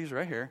said it if he was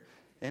right here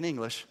in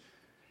English.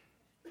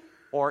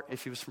 Or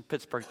if he was from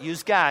Pittsburgh,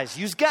 use guys,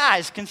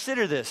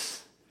 consider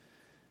this.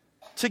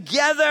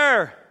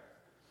 Together.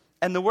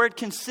 And the word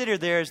consider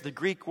there is the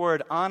Greek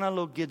word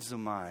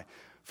analogizomai,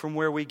 from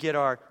where we get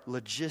our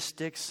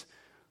logistics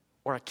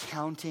or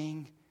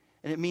accounting.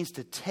 And it means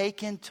to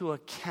take into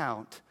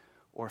account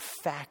or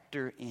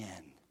factor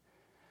in.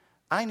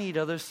 I need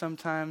others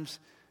sometimes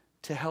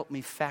to help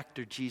me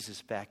factor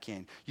Jesus back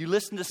in. You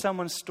listen to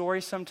someone's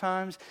story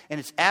sometimes,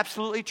 and it's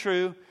absolutely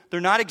true.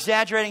 They're not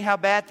exaggerating how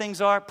bad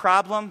things are.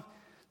 Problem,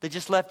 they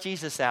just left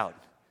Jesus out.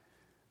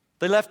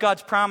 They left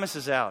God's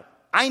promises out.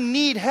 I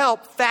need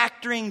help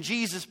factoring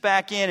Jesus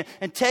back in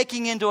and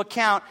taking into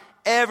account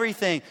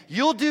everything.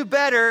 You'll do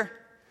better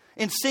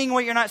in seeing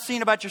what you're not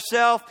seeing about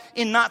yourself,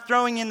 in not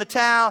throwing in the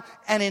towel,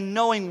 and in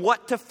knowing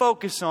what to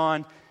focus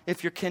on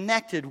if you're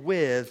connected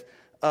with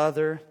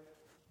other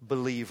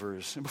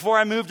believers. And before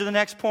I move to the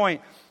next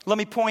point, let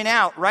me point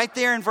out right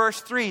there in verse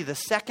 3, the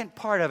second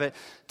part of it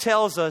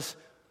tells us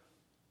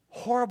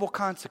horrible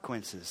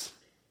consequences.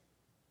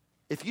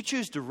 If you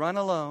choose to run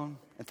alone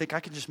and think I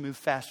can just move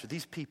faster,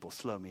 these people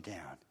slow me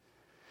down.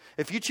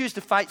 If you choose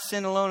to fight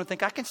sin alone and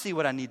think I can see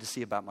what I need to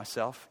see about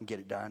myself and get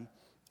it done.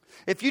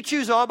 If you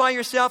choose all by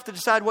yourself to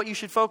decide what you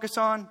should focus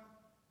on,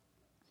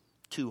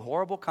 two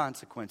horrible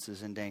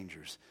consequences and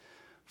dangers.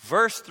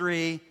 Verse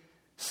 3,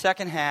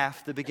 second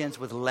half that begins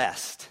with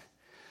lest.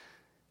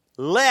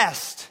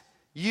 lest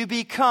you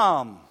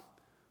become,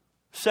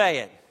 say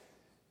it,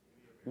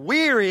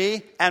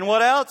 weary, and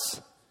what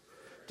else?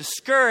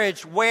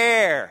 Discouraged.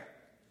 Where?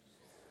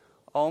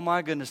 Oh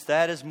my goodness,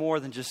 that is more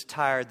than just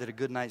tired that a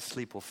good night's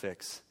sleep will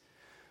fix.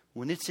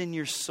 When it's in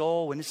your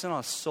soul, when it's on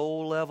a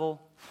soul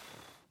level.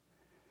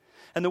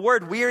 And the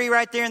word weary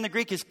right there in the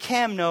Greek is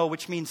kamno,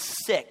 which means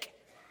sick.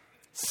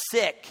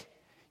 Sick.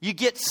 You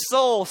get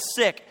soul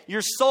sick.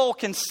 Your soul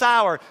can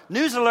sour.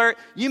 News alert,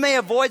 you may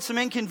avoid some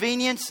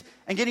inconvenience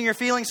and getting your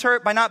feelings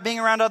hurt by not being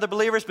around other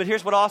believers, but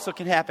here's what also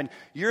can happen.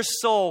 Your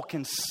soul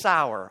can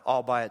sour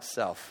all by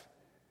itself.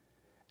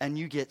 And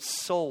you get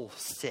soul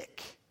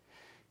sick.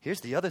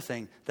 Here's the other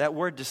thing. That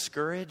word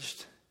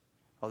discouraged,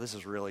 oh, this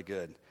is really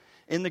good.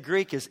 In the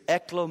Greek is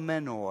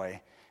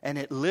eklomenoi, and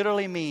it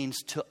literally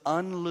means to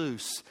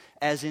unloose,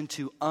 as in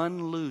to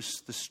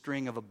unloose the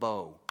string of a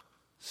bow.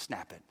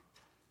 Snap it.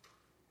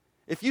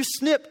 If you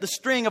snip the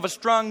string of a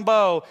strung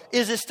bow,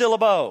 is it still a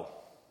bow?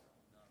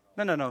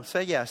 No.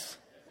 Say yes.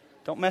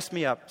 Don't mess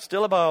me up.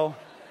 Still a bow.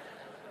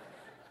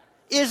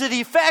 Is it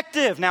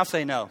effective? Now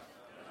say no.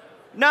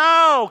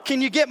 No.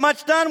 Can you get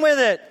much done with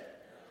it?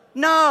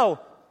 No.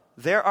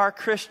 There are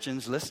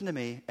Christians, listen to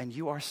me, and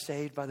you are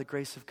saved by the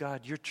grace of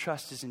God. Your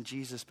trust is in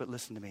Jesus, but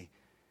listen to me.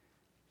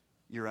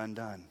 You're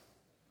undone.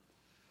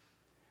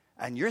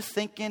 And you're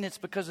thinking it's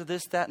because of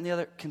this, that, and the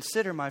other.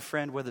 Consider, my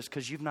friend, whether it's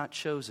because you've not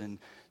chosen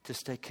to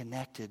stay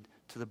connected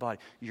to the body.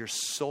 Your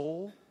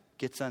soul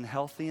gets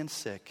unhealthy and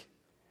sick,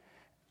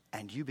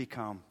 and you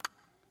become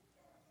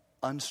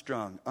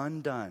unstrung,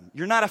 undone.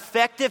 You're not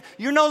effective.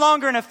 You're no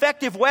longer an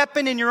effective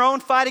weapon in your own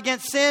fight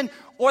against sin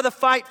or the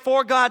fight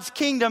for God's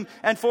kingdom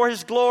and for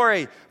His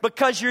glory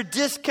because you're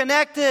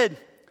disconnected.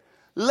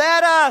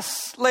 Let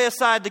us lay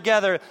aside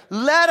together.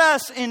 Let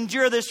us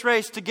endure this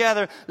race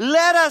together.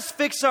 Let us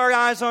fix our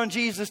eyes on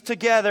Jesus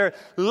together,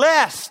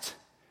 lest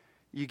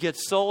you get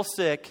soul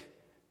sick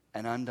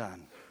and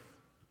undone.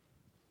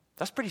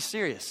 That's pretty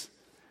serious.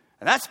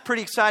 And that's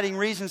pretty exciting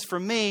reasons for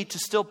me to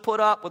still put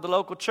up with the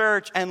local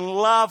church and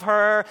love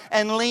her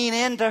and lean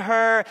into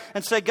her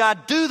and say,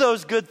 God, do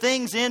those good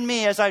things in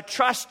me as I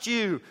trust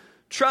you.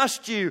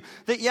 Trust you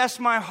that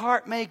yes, my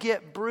heart may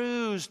get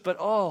bruised, but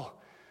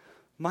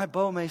my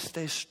bow may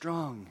stay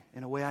strung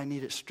in a way I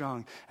need it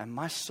strung, and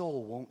my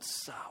soul won't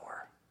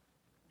sour.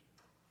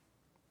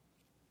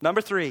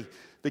 Number 3,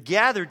 the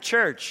gathered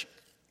church.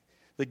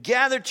 The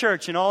gathered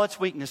church in all its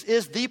weakness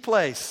is the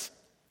place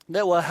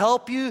that will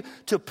help you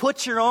to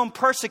put your own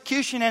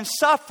persecution and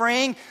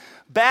suffering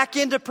back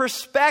into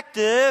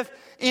perspective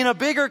in a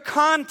bigger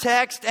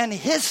context and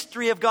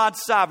history of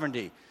God's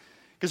sovereignty.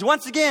 Because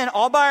once again,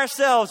 all by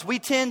ourselves, we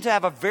tend to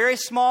have a very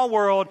small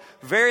world,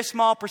 very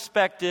small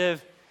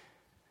perspective.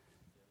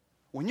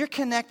 When you're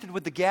connected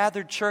with the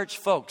gathered church,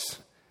 folks,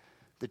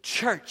 the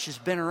church has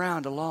been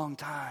around a long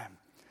time.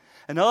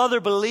 And other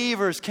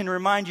believers can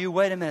remind you,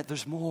 wait a minute,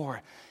 there's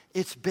more.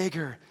 It's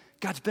bigger.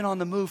 God's been on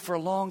the move for a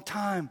long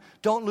time.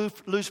 Don't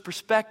lose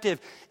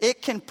perspective.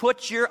 It can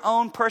put your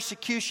own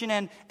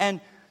persecution and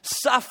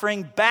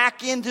suffering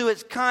back into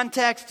its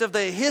context of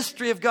the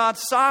history of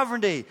God's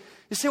sovereignty.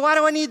 You say, why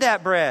do I need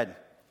that, Brad?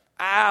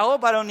 I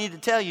hope I don't need to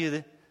tell you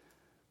that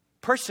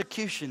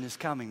persecution is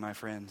coming, my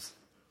friends.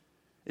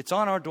 It's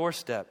on our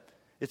doorstep.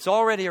 It's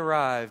already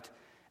arrived.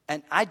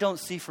 And I don't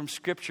see from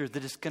Scripture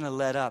that it's going to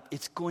let up.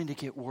 It's going to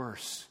get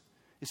worse.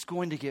 It's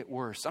going to get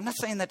worse. I'm not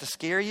saying that to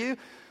scare you,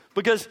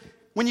 because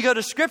when you go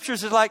to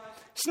Scriptures, it's like,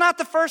 it's not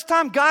the first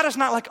time. God is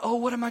not like, oh,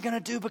 what am I going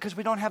to do because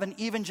we don't have an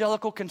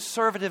evangelical,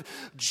 conservative,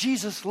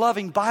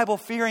 Jesus-loving,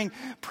 Bible-fearing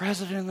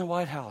president in the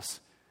White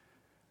House.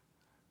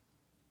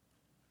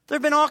 There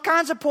have been all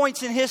kinds of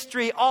points in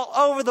history all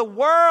over the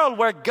world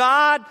where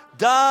God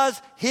does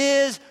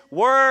His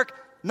work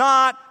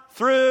not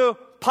through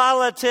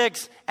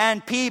politics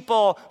and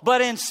people,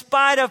 but in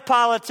spite of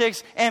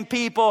politics and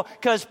people,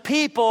 because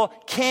people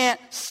can't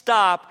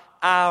stop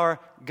our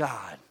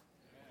God.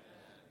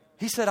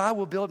 He said, I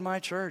will build my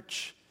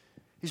church.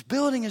 He's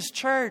building His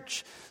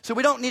church. So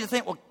we don't need to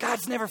think, well,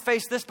 God's never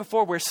faced this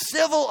before. We're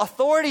civil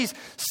authorities.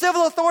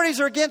 Civil authorities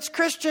are against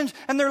Christians,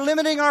 and they're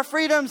limiting our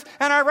freedoms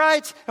and our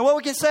rights and what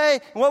we can say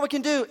and what we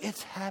can do.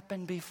 It's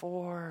happened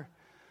before.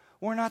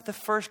 We're not the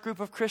first group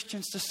of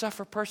Christians to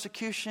suffer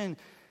persecution.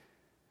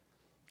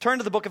 Turn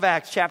to the book of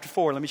Acts, chapter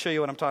 4. Let me show you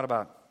what I'm talking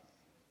about.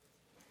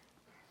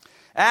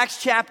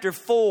 Acts chapter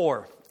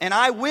 4. And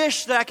I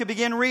wish that I could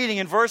begin reading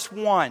in verse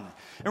 1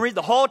 and read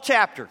the whole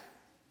chapter,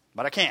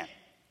 but I can't.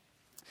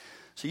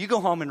 So you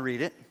go home and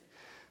read it.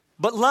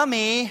 But let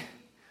me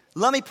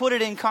put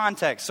it in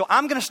context. So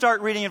I'm going to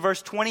start reading in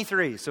verse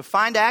 23. So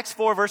find Acts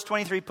 4, verse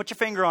 23, put your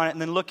finger on it,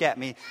 and then look at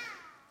me.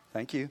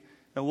 Thank you.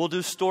 And we'll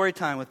do story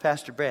time with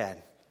Pastor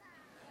Brad.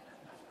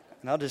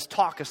 And I'll just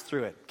talk us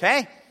through it,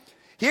 okay?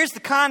 Here's the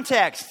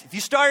context. If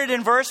you started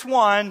in verse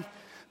 1,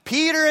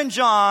 Peter and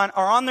John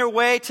are on their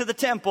way to the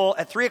temple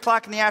at 3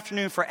 o'clock in the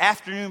afternoon for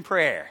afternoon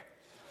prayer.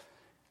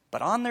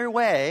 But on their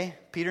way,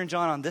 Peter and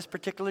John on this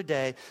particular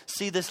day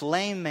see this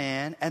lame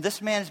man, and this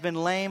man has been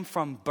lame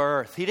from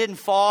birth. He didn't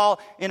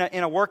fall in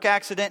a work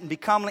accident and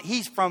become lame.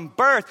 He's from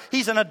birth.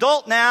 He's an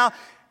adult now,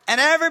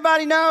 and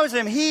everybody knows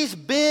him. He's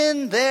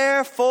been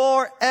there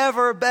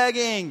forever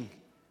begging.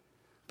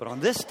 But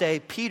on this day,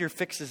 Peter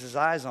fixes his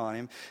eyes on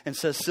him and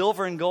says,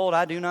 "Silver and gold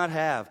I do not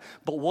have,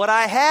 but what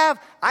I have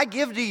I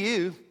give to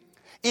you.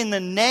 In the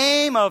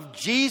name of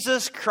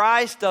Jesus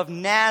Christ of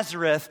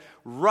Nazareth,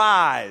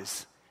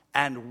 rise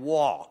and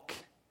walk."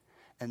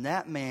 And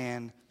that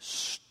man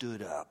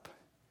stood up.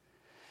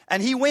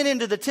 And he went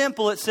into the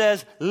temple, it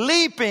says,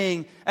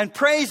 leaping and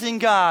praising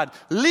God.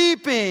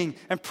 Leaping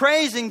and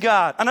praising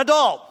God. An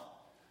adult.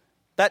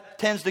 That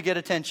tends to get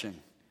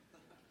attention.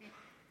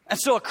 And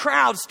so a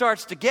crowd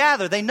starts to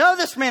gather. They know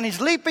this man. He's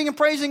leaping and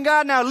praising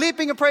God now.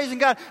 Leaping and praising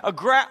God. A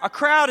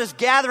crowd is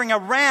gathering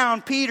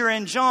around Peter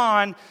and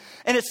John.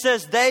 And it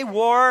says they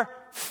were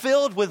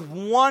filled with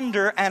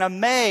wonder and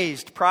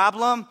amazed.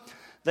 Problem?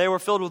 They were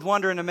filled with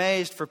wonder and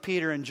amazed for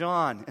Peter and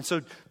John. And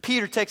so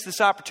Peter takes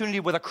this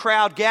opportunity with a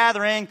crowd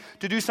gathering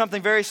to do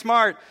something very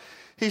smart.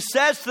 He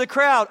says to the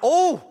crowd,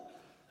 "Oh,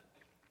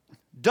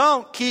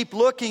 don't keep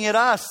looking at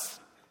us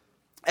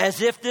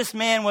as if this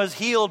man was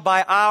healed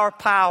by our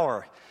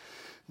power.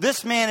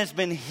 This man has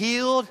been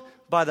healed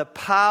by the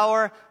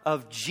power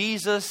of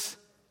Jesus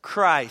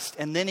Christ."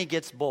 And then he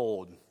gets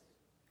bold.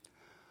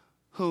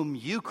 "Whom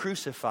you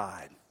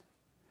crucified,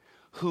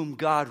 whom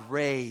God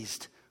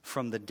raised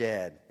from the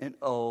dead." And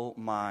oh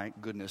my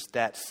goodness,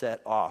 that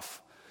set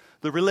off.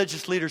 The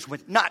religious leaders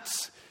went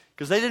nuts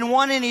because they didn't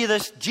want any of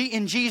this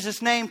in Jesus'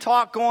 name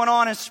talk going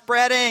on and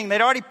spreading.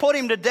 They'd already put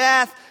him to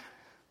death,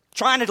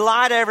 trying to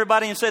lie to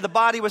everybody and say the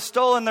body was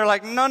stolen. They're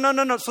like,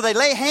 no. So they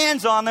lay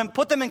hands on them,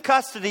 put them in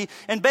custody,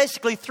 and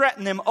basically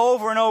threaten them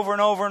over and over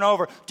and over and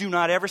over. "Do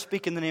not ever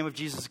speak in the name of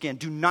Jesus again.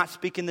 Do not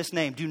speak in this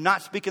name. Do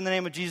not speak in the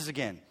name of Jesus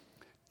again."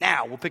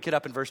 Now, we'll pick it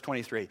up in verse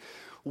 23.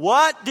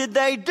 What did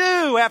they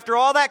do after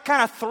all that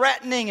kind of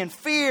threatening and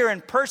fear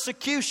and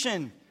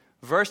persecution?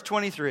 Verse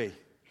 23.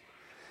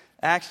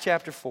 Acts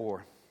chapter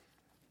 4.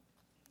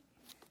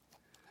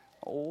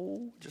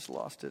 Oh, just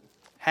lost it.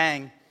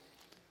 Hang.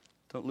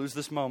 Don't lose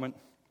this moment.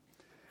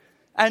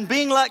 "And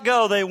being let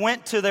go, they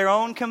went to their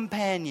own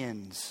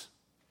companions."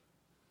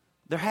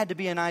 There had to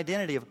be an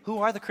identity of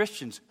who are the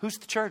Christians? Who's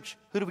the church?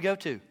 Who do we go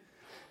to?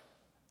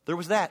 There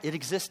was that. It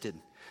existed.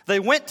 They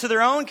went to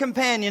their own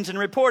companions and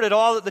reported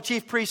all that the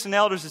chief priests and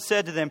elders had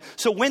said to them.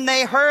 So when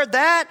they heard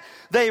that,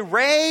 they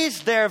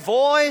raised their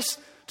voice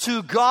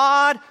to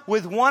God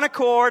with one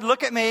accord.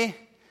 Look at me.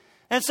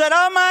 And said,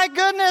 "Oh my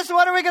goodness,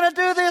 what are we going to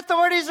do? The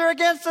authorities are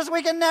against us.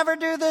 We can never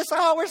do this.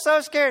 Oh, we're so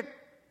scared."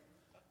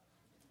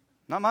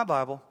 Not my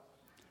Bible.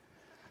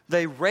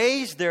 They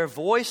raised their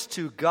voice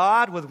to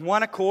God with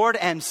one accord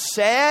and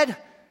said,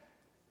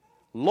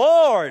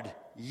 "Lord,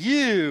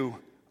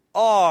 you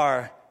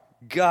are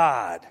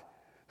God,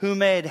 who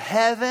made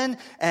heaven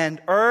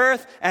and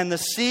earth and the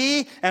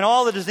sea and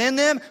all that is in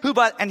them."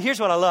 And here's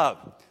what I love.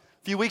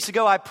 A few weeks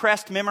ago, I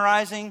pressed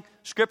memorizing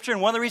Scripture.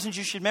 And one of the reasons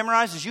you should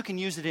memorize is you can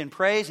use it in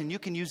praise and you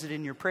can use it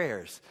in your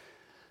prayers.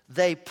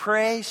 They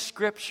pray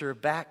Scripture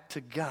back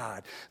to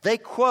God. They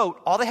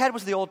quote, all they had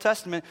was the Old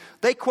Testament.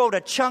 They quote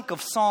a chunk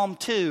of Psalm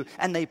 2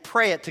 and they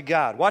pray it to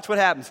God. Watch what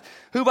happens.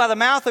 "Who by the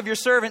mouth of your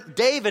servant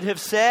David have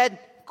said,"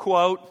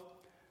 quote,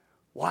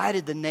 "Why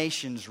did the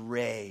nations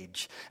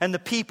rage and the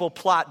people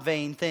plot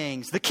vain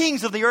things? The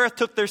kings of the earth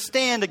took their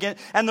stand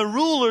against, and the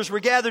rulers were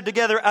gathered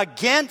together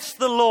against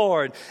the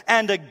Lord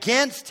and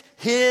against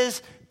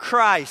his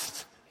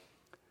Christ."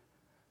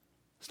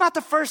 It's not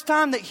the first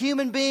time that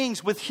human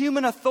beings with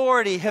human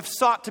authority have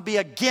sought to be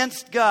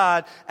against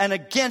God and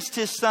against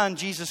his Son,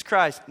 Jesus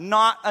Christ.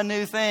 Not a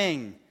new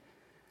thing.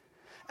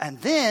 And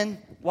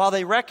then, while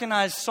they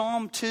recognize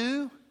Psalm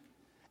 2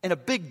 in a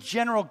big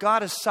general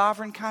God is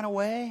sovereign kind of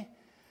way,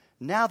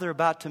 now they're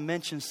about to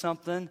mention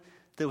something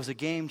that was a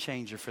game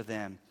changer for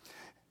them.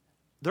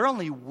 They're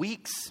only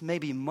weeks,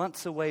 maybe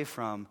months away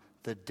from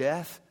the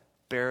death,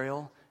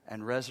 burial,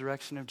 and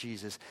resurrection of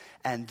Jesus.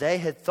 And they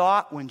had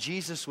thought when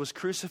Jesus was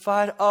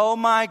crucified, "Oh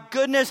my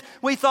goodness,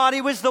 we thought he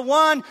was the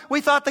one.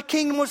 We thought the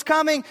kingdom was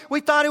coming.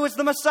 We thought he was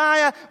the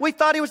Messiah. We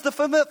thought he was the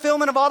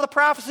fulfillment of all the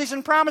prophecies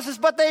and promises,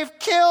 but they've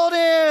killed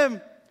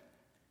him."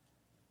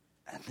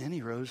 And then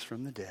he rose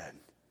from the dead.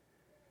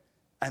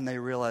 And they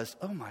realized,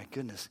 oh my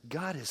goodness,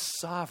 God is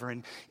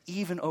sovereign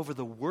even over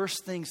the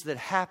worst things that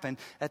happen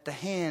at the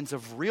hands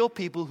of real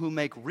people who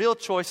make real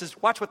choices.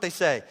 Watch what they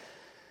say.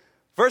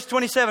 Verse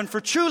 27, "For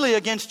truly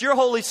against your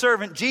holy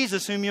servant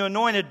Jesus, whom you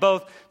anointed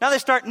both." Now they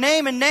start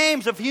naming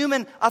names of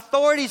human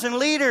authorities and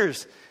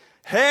leaders.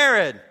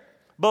 Herod,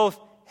 both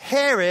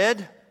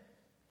Herod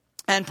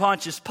and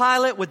Pontius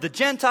Pilate with the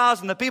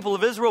Gentiles and the people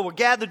of Israel were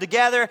gathered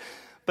together.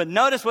 But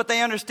notice what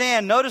they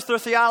understand. Notice their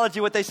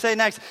theology, what they say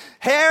next.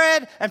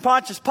 Herod and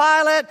Pontius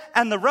Pilate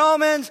and the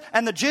Romans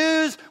and the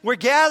Jews were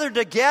gathered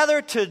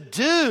together to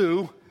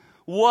do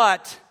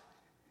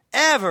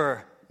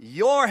whatever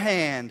your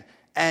hand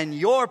and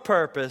your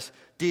purpose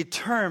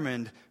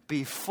determined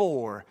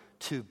before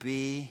to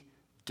be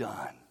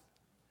done.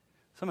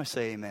 Somebody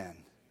say amen.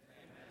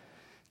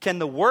 Can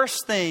the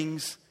worst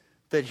things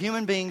that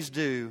human beings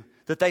do,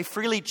 that they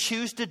freely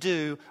choose to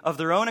do of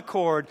their own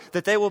accord,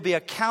 that they will be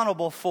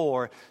accountable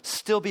for,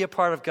 still be a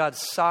part of God's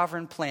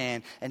sovereign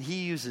plan? And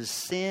He uses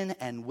sin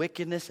and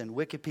wickedness and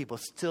wicked people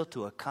still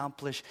to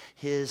accomplish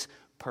His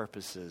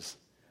purposes.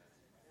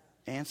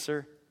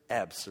 Answer,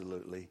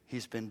 absolutely.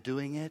 He's been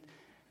doing it,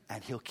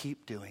 and He'll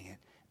keep doing it.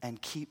 And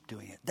keep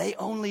doing it. They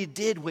only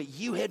did what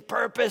you had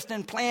purposed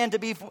and planned to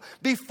be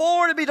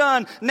before to be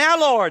done. Now,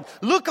 Lord,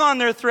 look on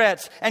their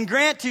threats and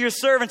grant to your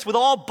servants with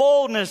all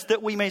boldness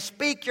that we may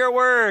speak your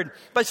word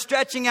by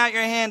stretching out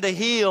your hand to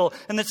heal,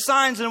 and that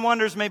signs and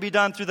wonders may be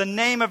done through the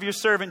name of your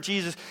servant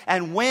Jesus.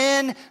 And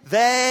when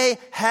they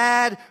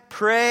had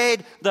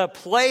prayed, the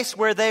place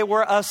where they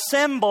were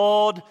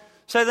assembled,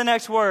 say the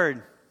next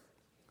word,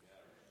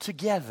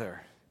 together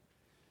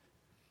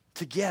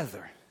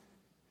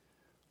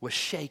was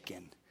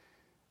shaken.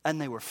 And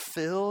they were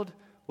filled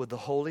with the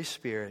Holy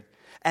Spirit,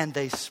 and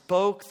they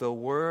spoke the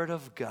word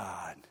of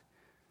God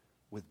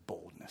with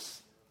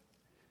boldness.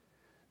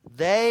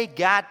 They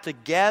got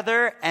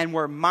together and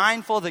were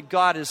mindful that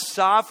God is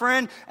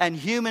sovereign and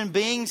human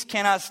beings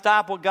cannot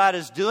stop what God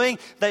is doing.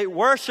 They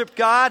worshiped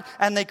God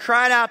and they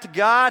cried out to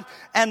God,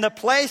 and the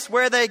place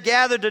where they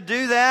gathered to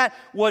do that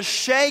was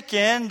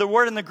shaken. The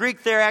word in the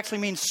Greek there actually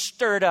means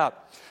stirred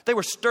up. They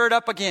were stirred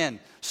up again,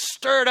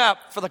 stirred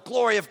up for the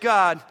glory of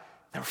God.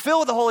 They were filled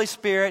with the Holy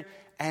Spirit,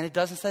 and it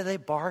doesn't say they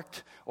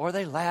barked or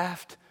they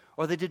laughed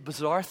or they did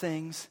bizarre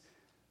things.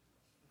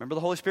 Remember the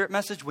Holy Spirit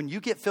message? When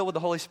you get filled with the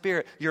Holy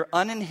Spirit, you're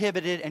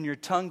uninhibited and your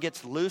tongue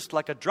gets loosed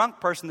like a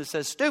drunk person that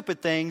says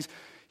stupid things.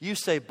 You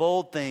say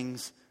bold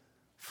things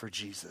for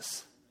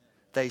Jesus.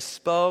 They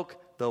spoke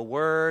the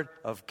word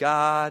of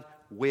God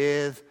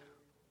with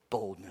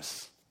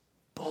boldness.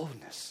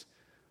 Boldness.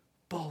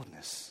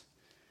 Boldness.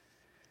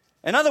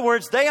 In other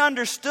words, they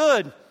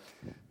understood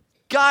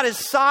God is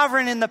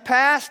sovereign in the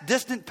past,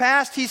 distant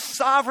past. He's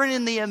sovereign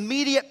in the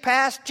immediate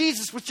past.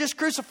 Jesus was just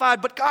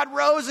crucified, but God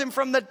rose Him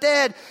from the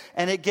dead.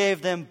 And it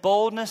gave them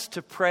boldness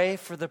to pray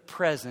for the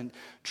present,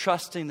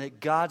 trusting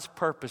that God's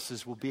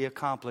purposes will be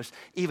accomplished,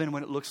 even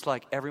when it looks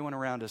like everyone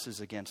around us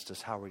is against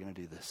us. How are we going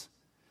to do this?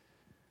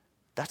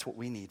 That's what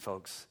we need,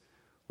 folks.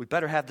 We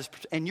better have this,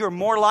 and you're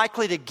more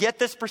likely to get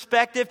this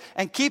perspective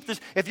and keep this.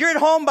 If you're at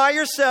home by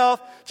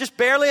yourself, just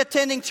barely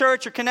attending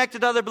church or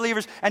connected to other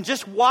believers, and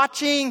just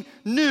watching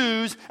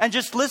news and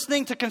just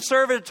listening to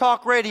conservative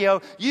talk radio,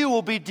 you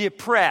will be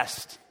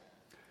depressed.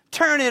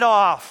 Turn it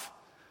off.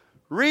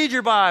 Read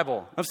your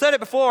Bible. I've said it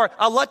before.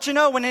 I'll let you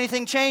know when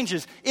anything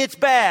changes. It's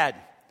bad.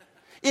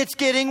 It's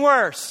getting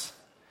worse.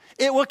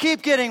 It will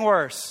keep getting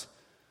worse.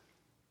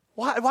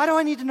 Why do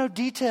I need to know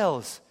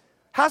details?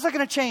 How's that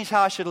going to change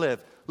how I should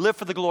live? Live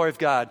for the glory of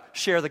God.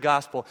 Share the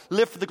gospel.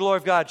 Live for the glory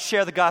of God.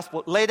 Share the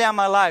gospel. Lay down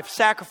my life.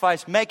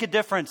 Sacrifice. Make a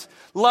difference.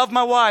 Love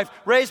my wife.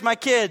 Raise my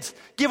kids.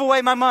 Give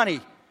away my money.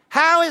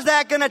 How is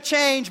that going to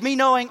change me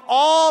knowing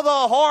all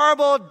the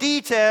horrible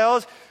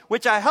details,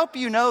 which I hope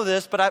you know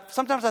this, but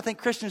sometimes I think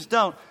Christians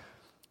don't.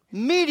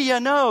 Media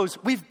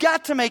knows we've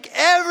got to make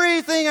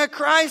everything a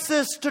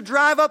crisis to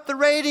drive up the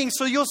ratings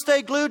so you'll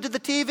stay glued to the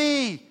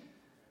TV.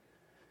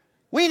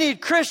 We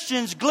need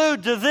Christians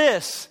glued to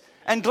this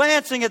and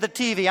glancing at the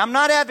TV. I'm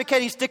not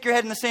advocating stick your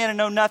head in the sand and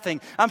know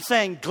nothing. I'm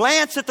saying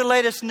glance at the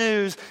latest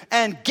news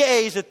and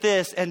gaze at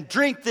this and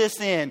drink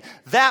this in.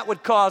 That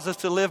would cause us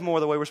to live more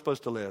the way we're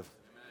supposed to live.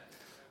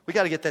 We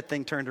got to get that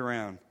thing turned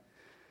around.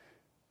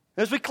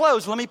 As we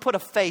close, let me put a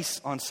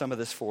face on some of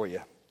this for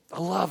you.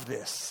 I love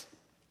this.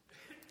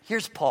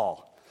 Here's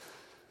Paul.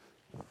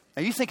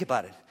 Now you think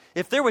about it.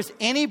 If there was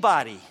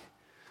anybody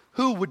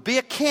who would be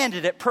a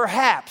candidate,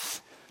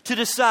 perhaps, to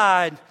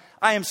decide,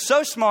 I am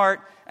so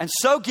smart and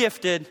so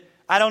gifted,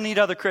 I don't need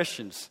other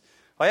Christians.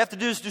 All you have to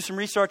do is do some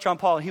research on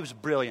Paul. He was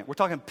brilliant. We're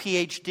talking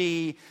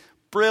PhD,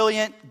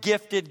 brilliant,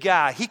 gifted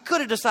guy. He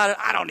could have decided,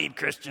 I don't need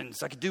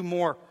Christians. I could do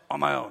more on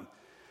my own.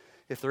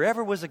 If there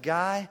ever was a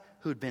guy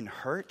who'd been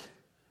hurt,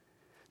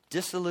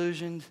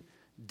 disillusioned,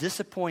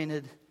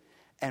 disappointed,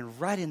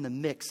 and right in the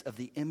mix of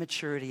the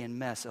immaturity and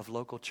mess of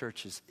local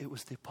churches, it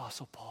was the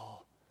Apostle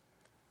Paul.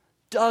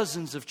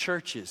 Dozens of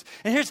churches.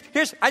 And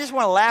here's I just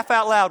want to laugh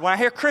out loud when I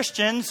hear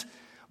Christians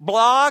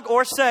blog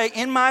or say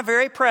in my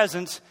very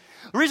presence,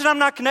 the reason I'm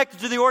not connected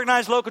to the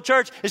organized local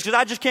church is because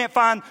I just can't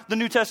find the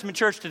New Testament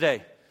church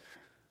today.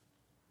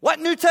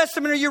 What New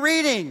Testament are you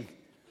reading?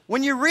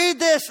 When you read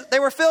this, they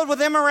were filled with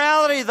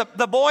immorality.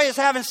 The boy is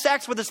having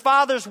sex with his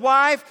father's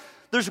wife.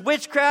 There's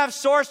witchcraft,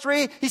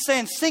 sorcery. He's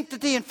saying,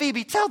 Syntyche and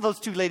Phoebe, tell those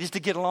two ladies to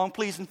get along,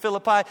 please, in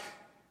Philippi.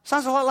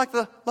 Sounds a lot like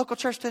the local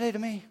church today to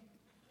me.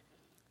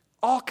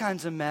 All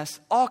kinds of mess,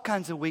 all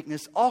kinds of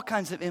weakness, all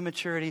kinds of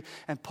immaturity.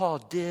 And Paul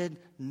did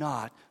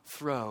not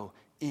throw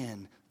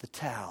in the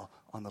towel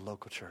on the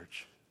local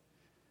church.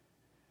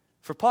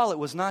 For Paul, it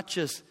was not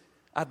just,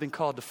 I've been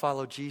called to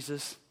follow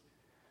Jesus.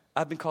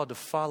 I've been called to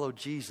follow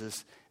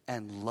Jesus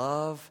and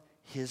love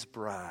His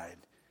bride.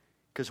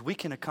 Because we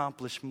can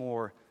accomplish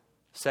more,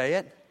 say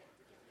it,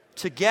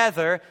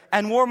 together.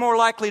 And we're more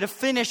likely to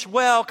finish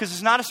well, because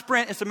it's not a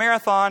sprint, it's a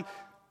marathon.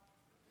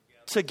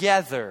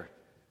 together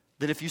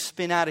than if you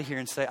spin out of here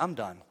and say, I'm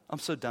done. I'm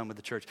so done with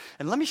the church.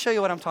 And let me show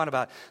you what I'm talking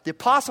about. The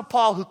Apostle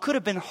Paul, who could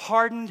have been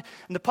hardened,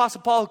 and the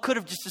Apostle Paul, who could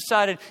have just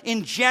decided,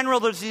 in general,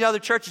 there's these other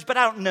churches, but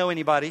I don't know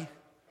anybody.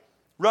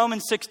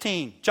 Romans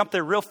 16. Jump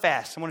there real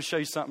fast. I want to show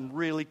you something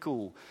really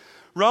cool.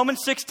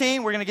 Romans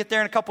 16, we're going to get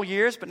there in a couple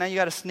years, but now you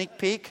got a sneak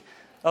peek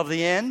of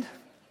the end.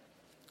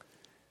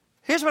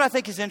 Here's what I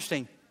think is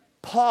interesting.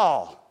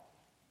 Paul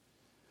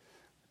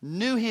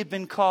knew he had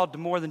been called to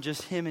more than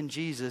just him and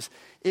Jesus.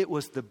 It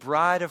was the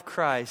bride of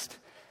Christ.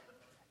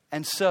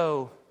 And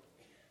so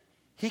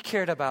he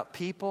cared about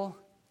people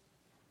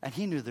and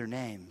he knew their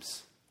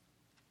names.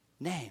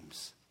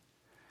 Names.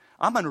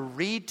 I'm going to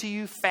read to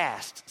you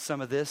fast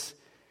some of this.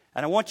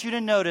 And I want you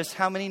to notice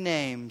how many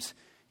names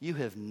you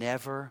have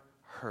never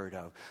heard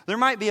of. There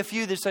might be a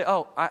few that say,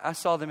 oh, I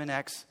saw them in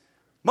Acts.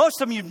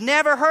 Most of them you've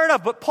never heard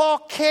of, but Paul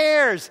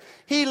cares.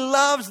 He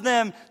loves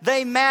them.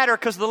 They matter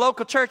because the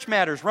local church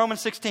matters.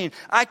 Romans 16.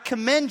 I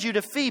commend you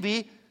to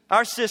Phoebe,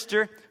 our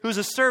sister, who's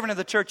a servant of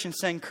the church in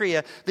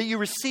Cenchrea, that you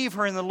receive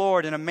her in the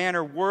Lord in a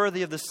manner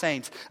worthy of the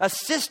saints.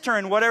 Assist her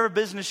in whatever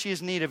business she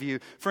has need of you,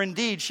 for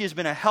indeed she has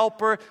been a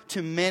helper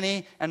to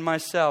many and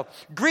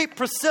myself. Greet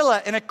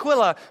Priscilla and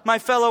Aquila, my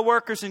fellow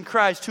workers in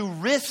Christ, who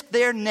risked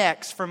their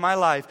necks for my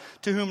life,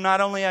 to whom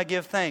not only I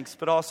give thanks,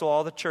 but also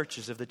all the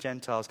churches of the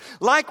Gentiles.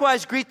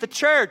 Likewise greet the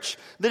church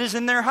that is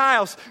in their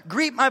house.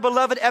 Greet my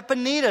beloved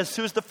Epaenetus,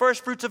 who is the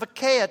first fruits of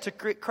Achaia to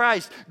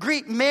Christ.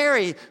 Greet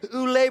Mary,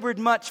 who labored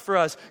much for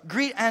us.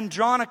 Greet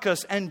Andronicus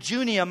and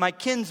Junia, my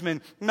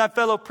kinsmen, my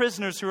fellow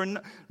prisoners who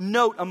are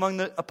note among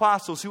the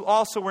apostles, who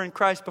also were in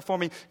Christ before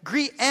me.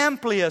 Greet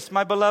Amplias,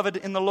 my beloved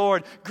in the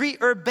Lord. Greet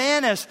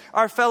Urbanus,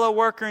 our fellow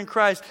worker in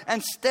Christ,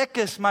 and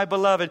Stechus, my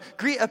beloved.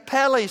 Greet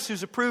Apelles,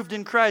 who's approved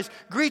in Christ.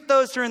 Greet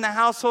those who are in the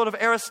household of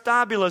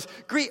Aristobulus.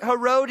 Greet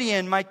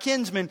Herodian, my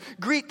kinsman.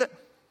 Greet the...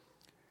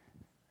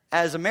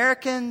 As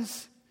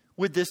Americans,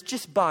 with this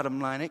just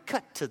bottom line, it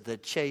cut to the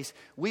chase,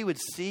 we would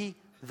see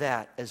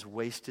that as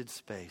wasted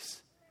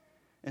space.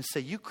 And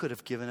say, you could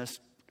have given us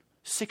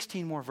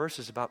 16 more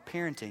verses about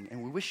parenting,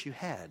 and we wish you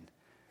had.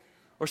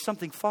 Or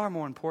something far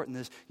more important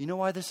is, you know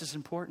why this is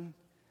important?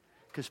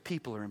 Because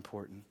people are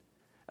important,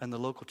 and the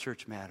local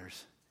church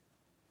matters.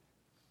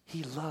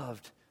 He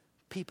loved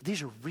people.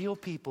 These are real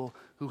people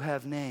who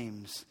have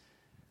names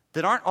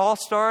that aren't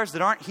all-stars,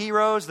 that aren't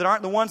heroes, that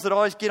aren't the ones that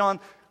always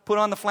put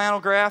on the flannel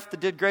graph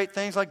that did great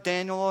things like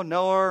Daniel or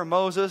Noah or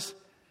Moses.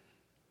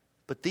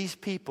 But these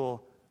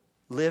people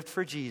lived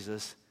for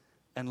Jesus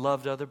and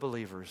loved other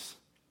believers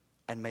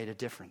and made a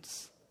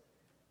difference.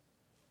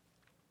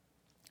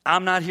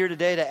 I'm not here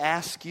today to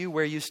ask you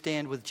where you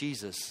stand with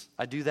Jesus.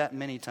 I do that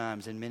many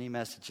times in many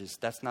messages.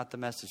 That's not the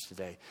message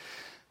today.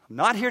 I'm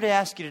not here to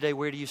ask you today,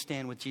 where do you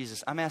stand with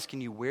Jesus? I'm asking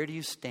you, where do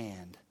you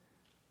stand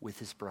with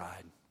his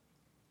bride?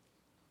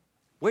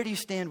 Where do you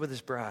stand with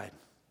his bride?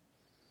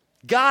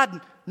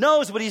 God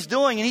knows what he's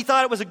doing, and he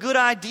thought it was a good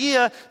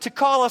idea to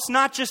call us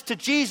not just to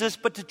Jesus,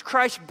 but to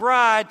Christ's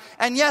bride.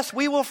 And yes,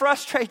 we will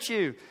frustrate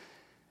you.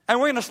 And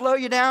we're going to slow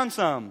you down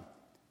some.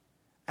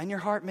 And your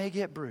heart may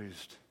get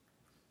bruised.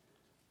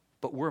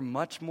 But we're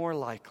much more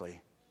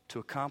likely to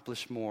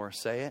accomplish more,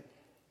 say it,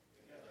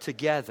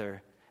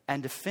 together.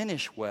 And to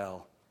finish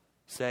well,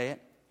 say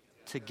it,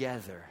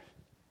 together.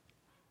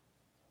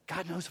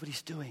 God knows what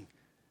he's doing.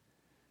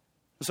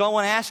 So I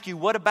want to ask you,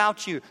 what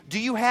about you? Do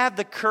you have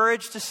the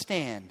courage to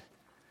stand,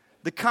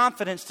 the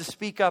confidence to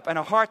speak up, and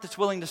a heart that's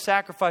willing to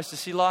sacrifice to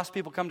see lost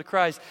people come to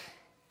Christ?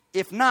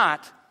 If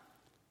not,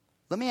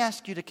 let me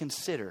ask you to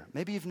consider,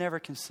 maybe you've never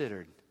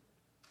considered,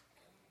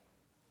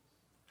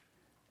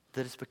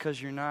 that it's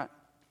because you're not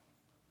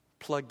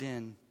plugged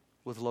in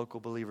with local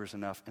believers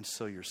enough, and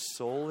so your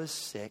soul is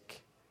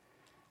sick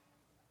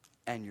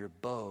and your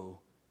bow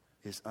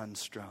is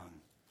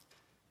unstrung.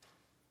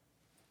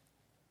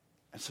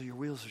 And so your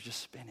wheels are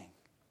just spinning.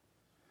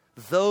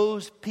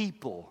 Those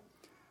people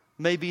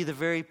may be the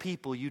very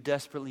people you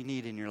desperately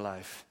need in your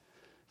life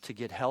to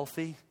get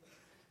healthy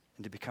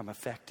and to become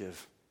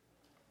effective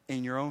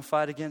in your own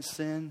fight against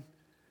sin,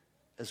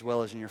 as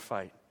well as in your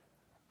fight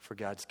for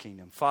God's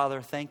kingdom.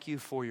 Father, thank you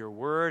for your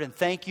word, and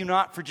thank you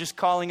not for just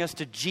calling us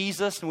to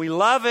Jesus, and we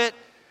love it,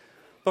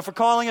 but for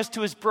calling us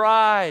to his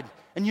bride.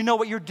 And you know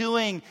what you're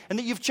doing, and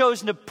that you've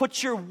chosen to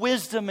put your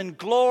wisdom and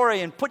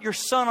glory and put your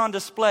Son on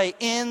display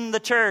in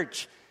the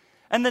church,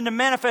 and then to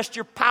manifest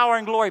your power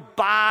and glory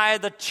by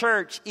the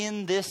church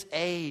in this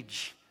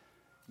age.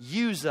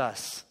 Use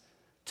us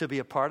to be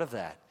a part of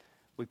that.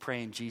 We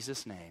pray in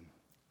Jesus' name.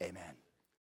 Amen.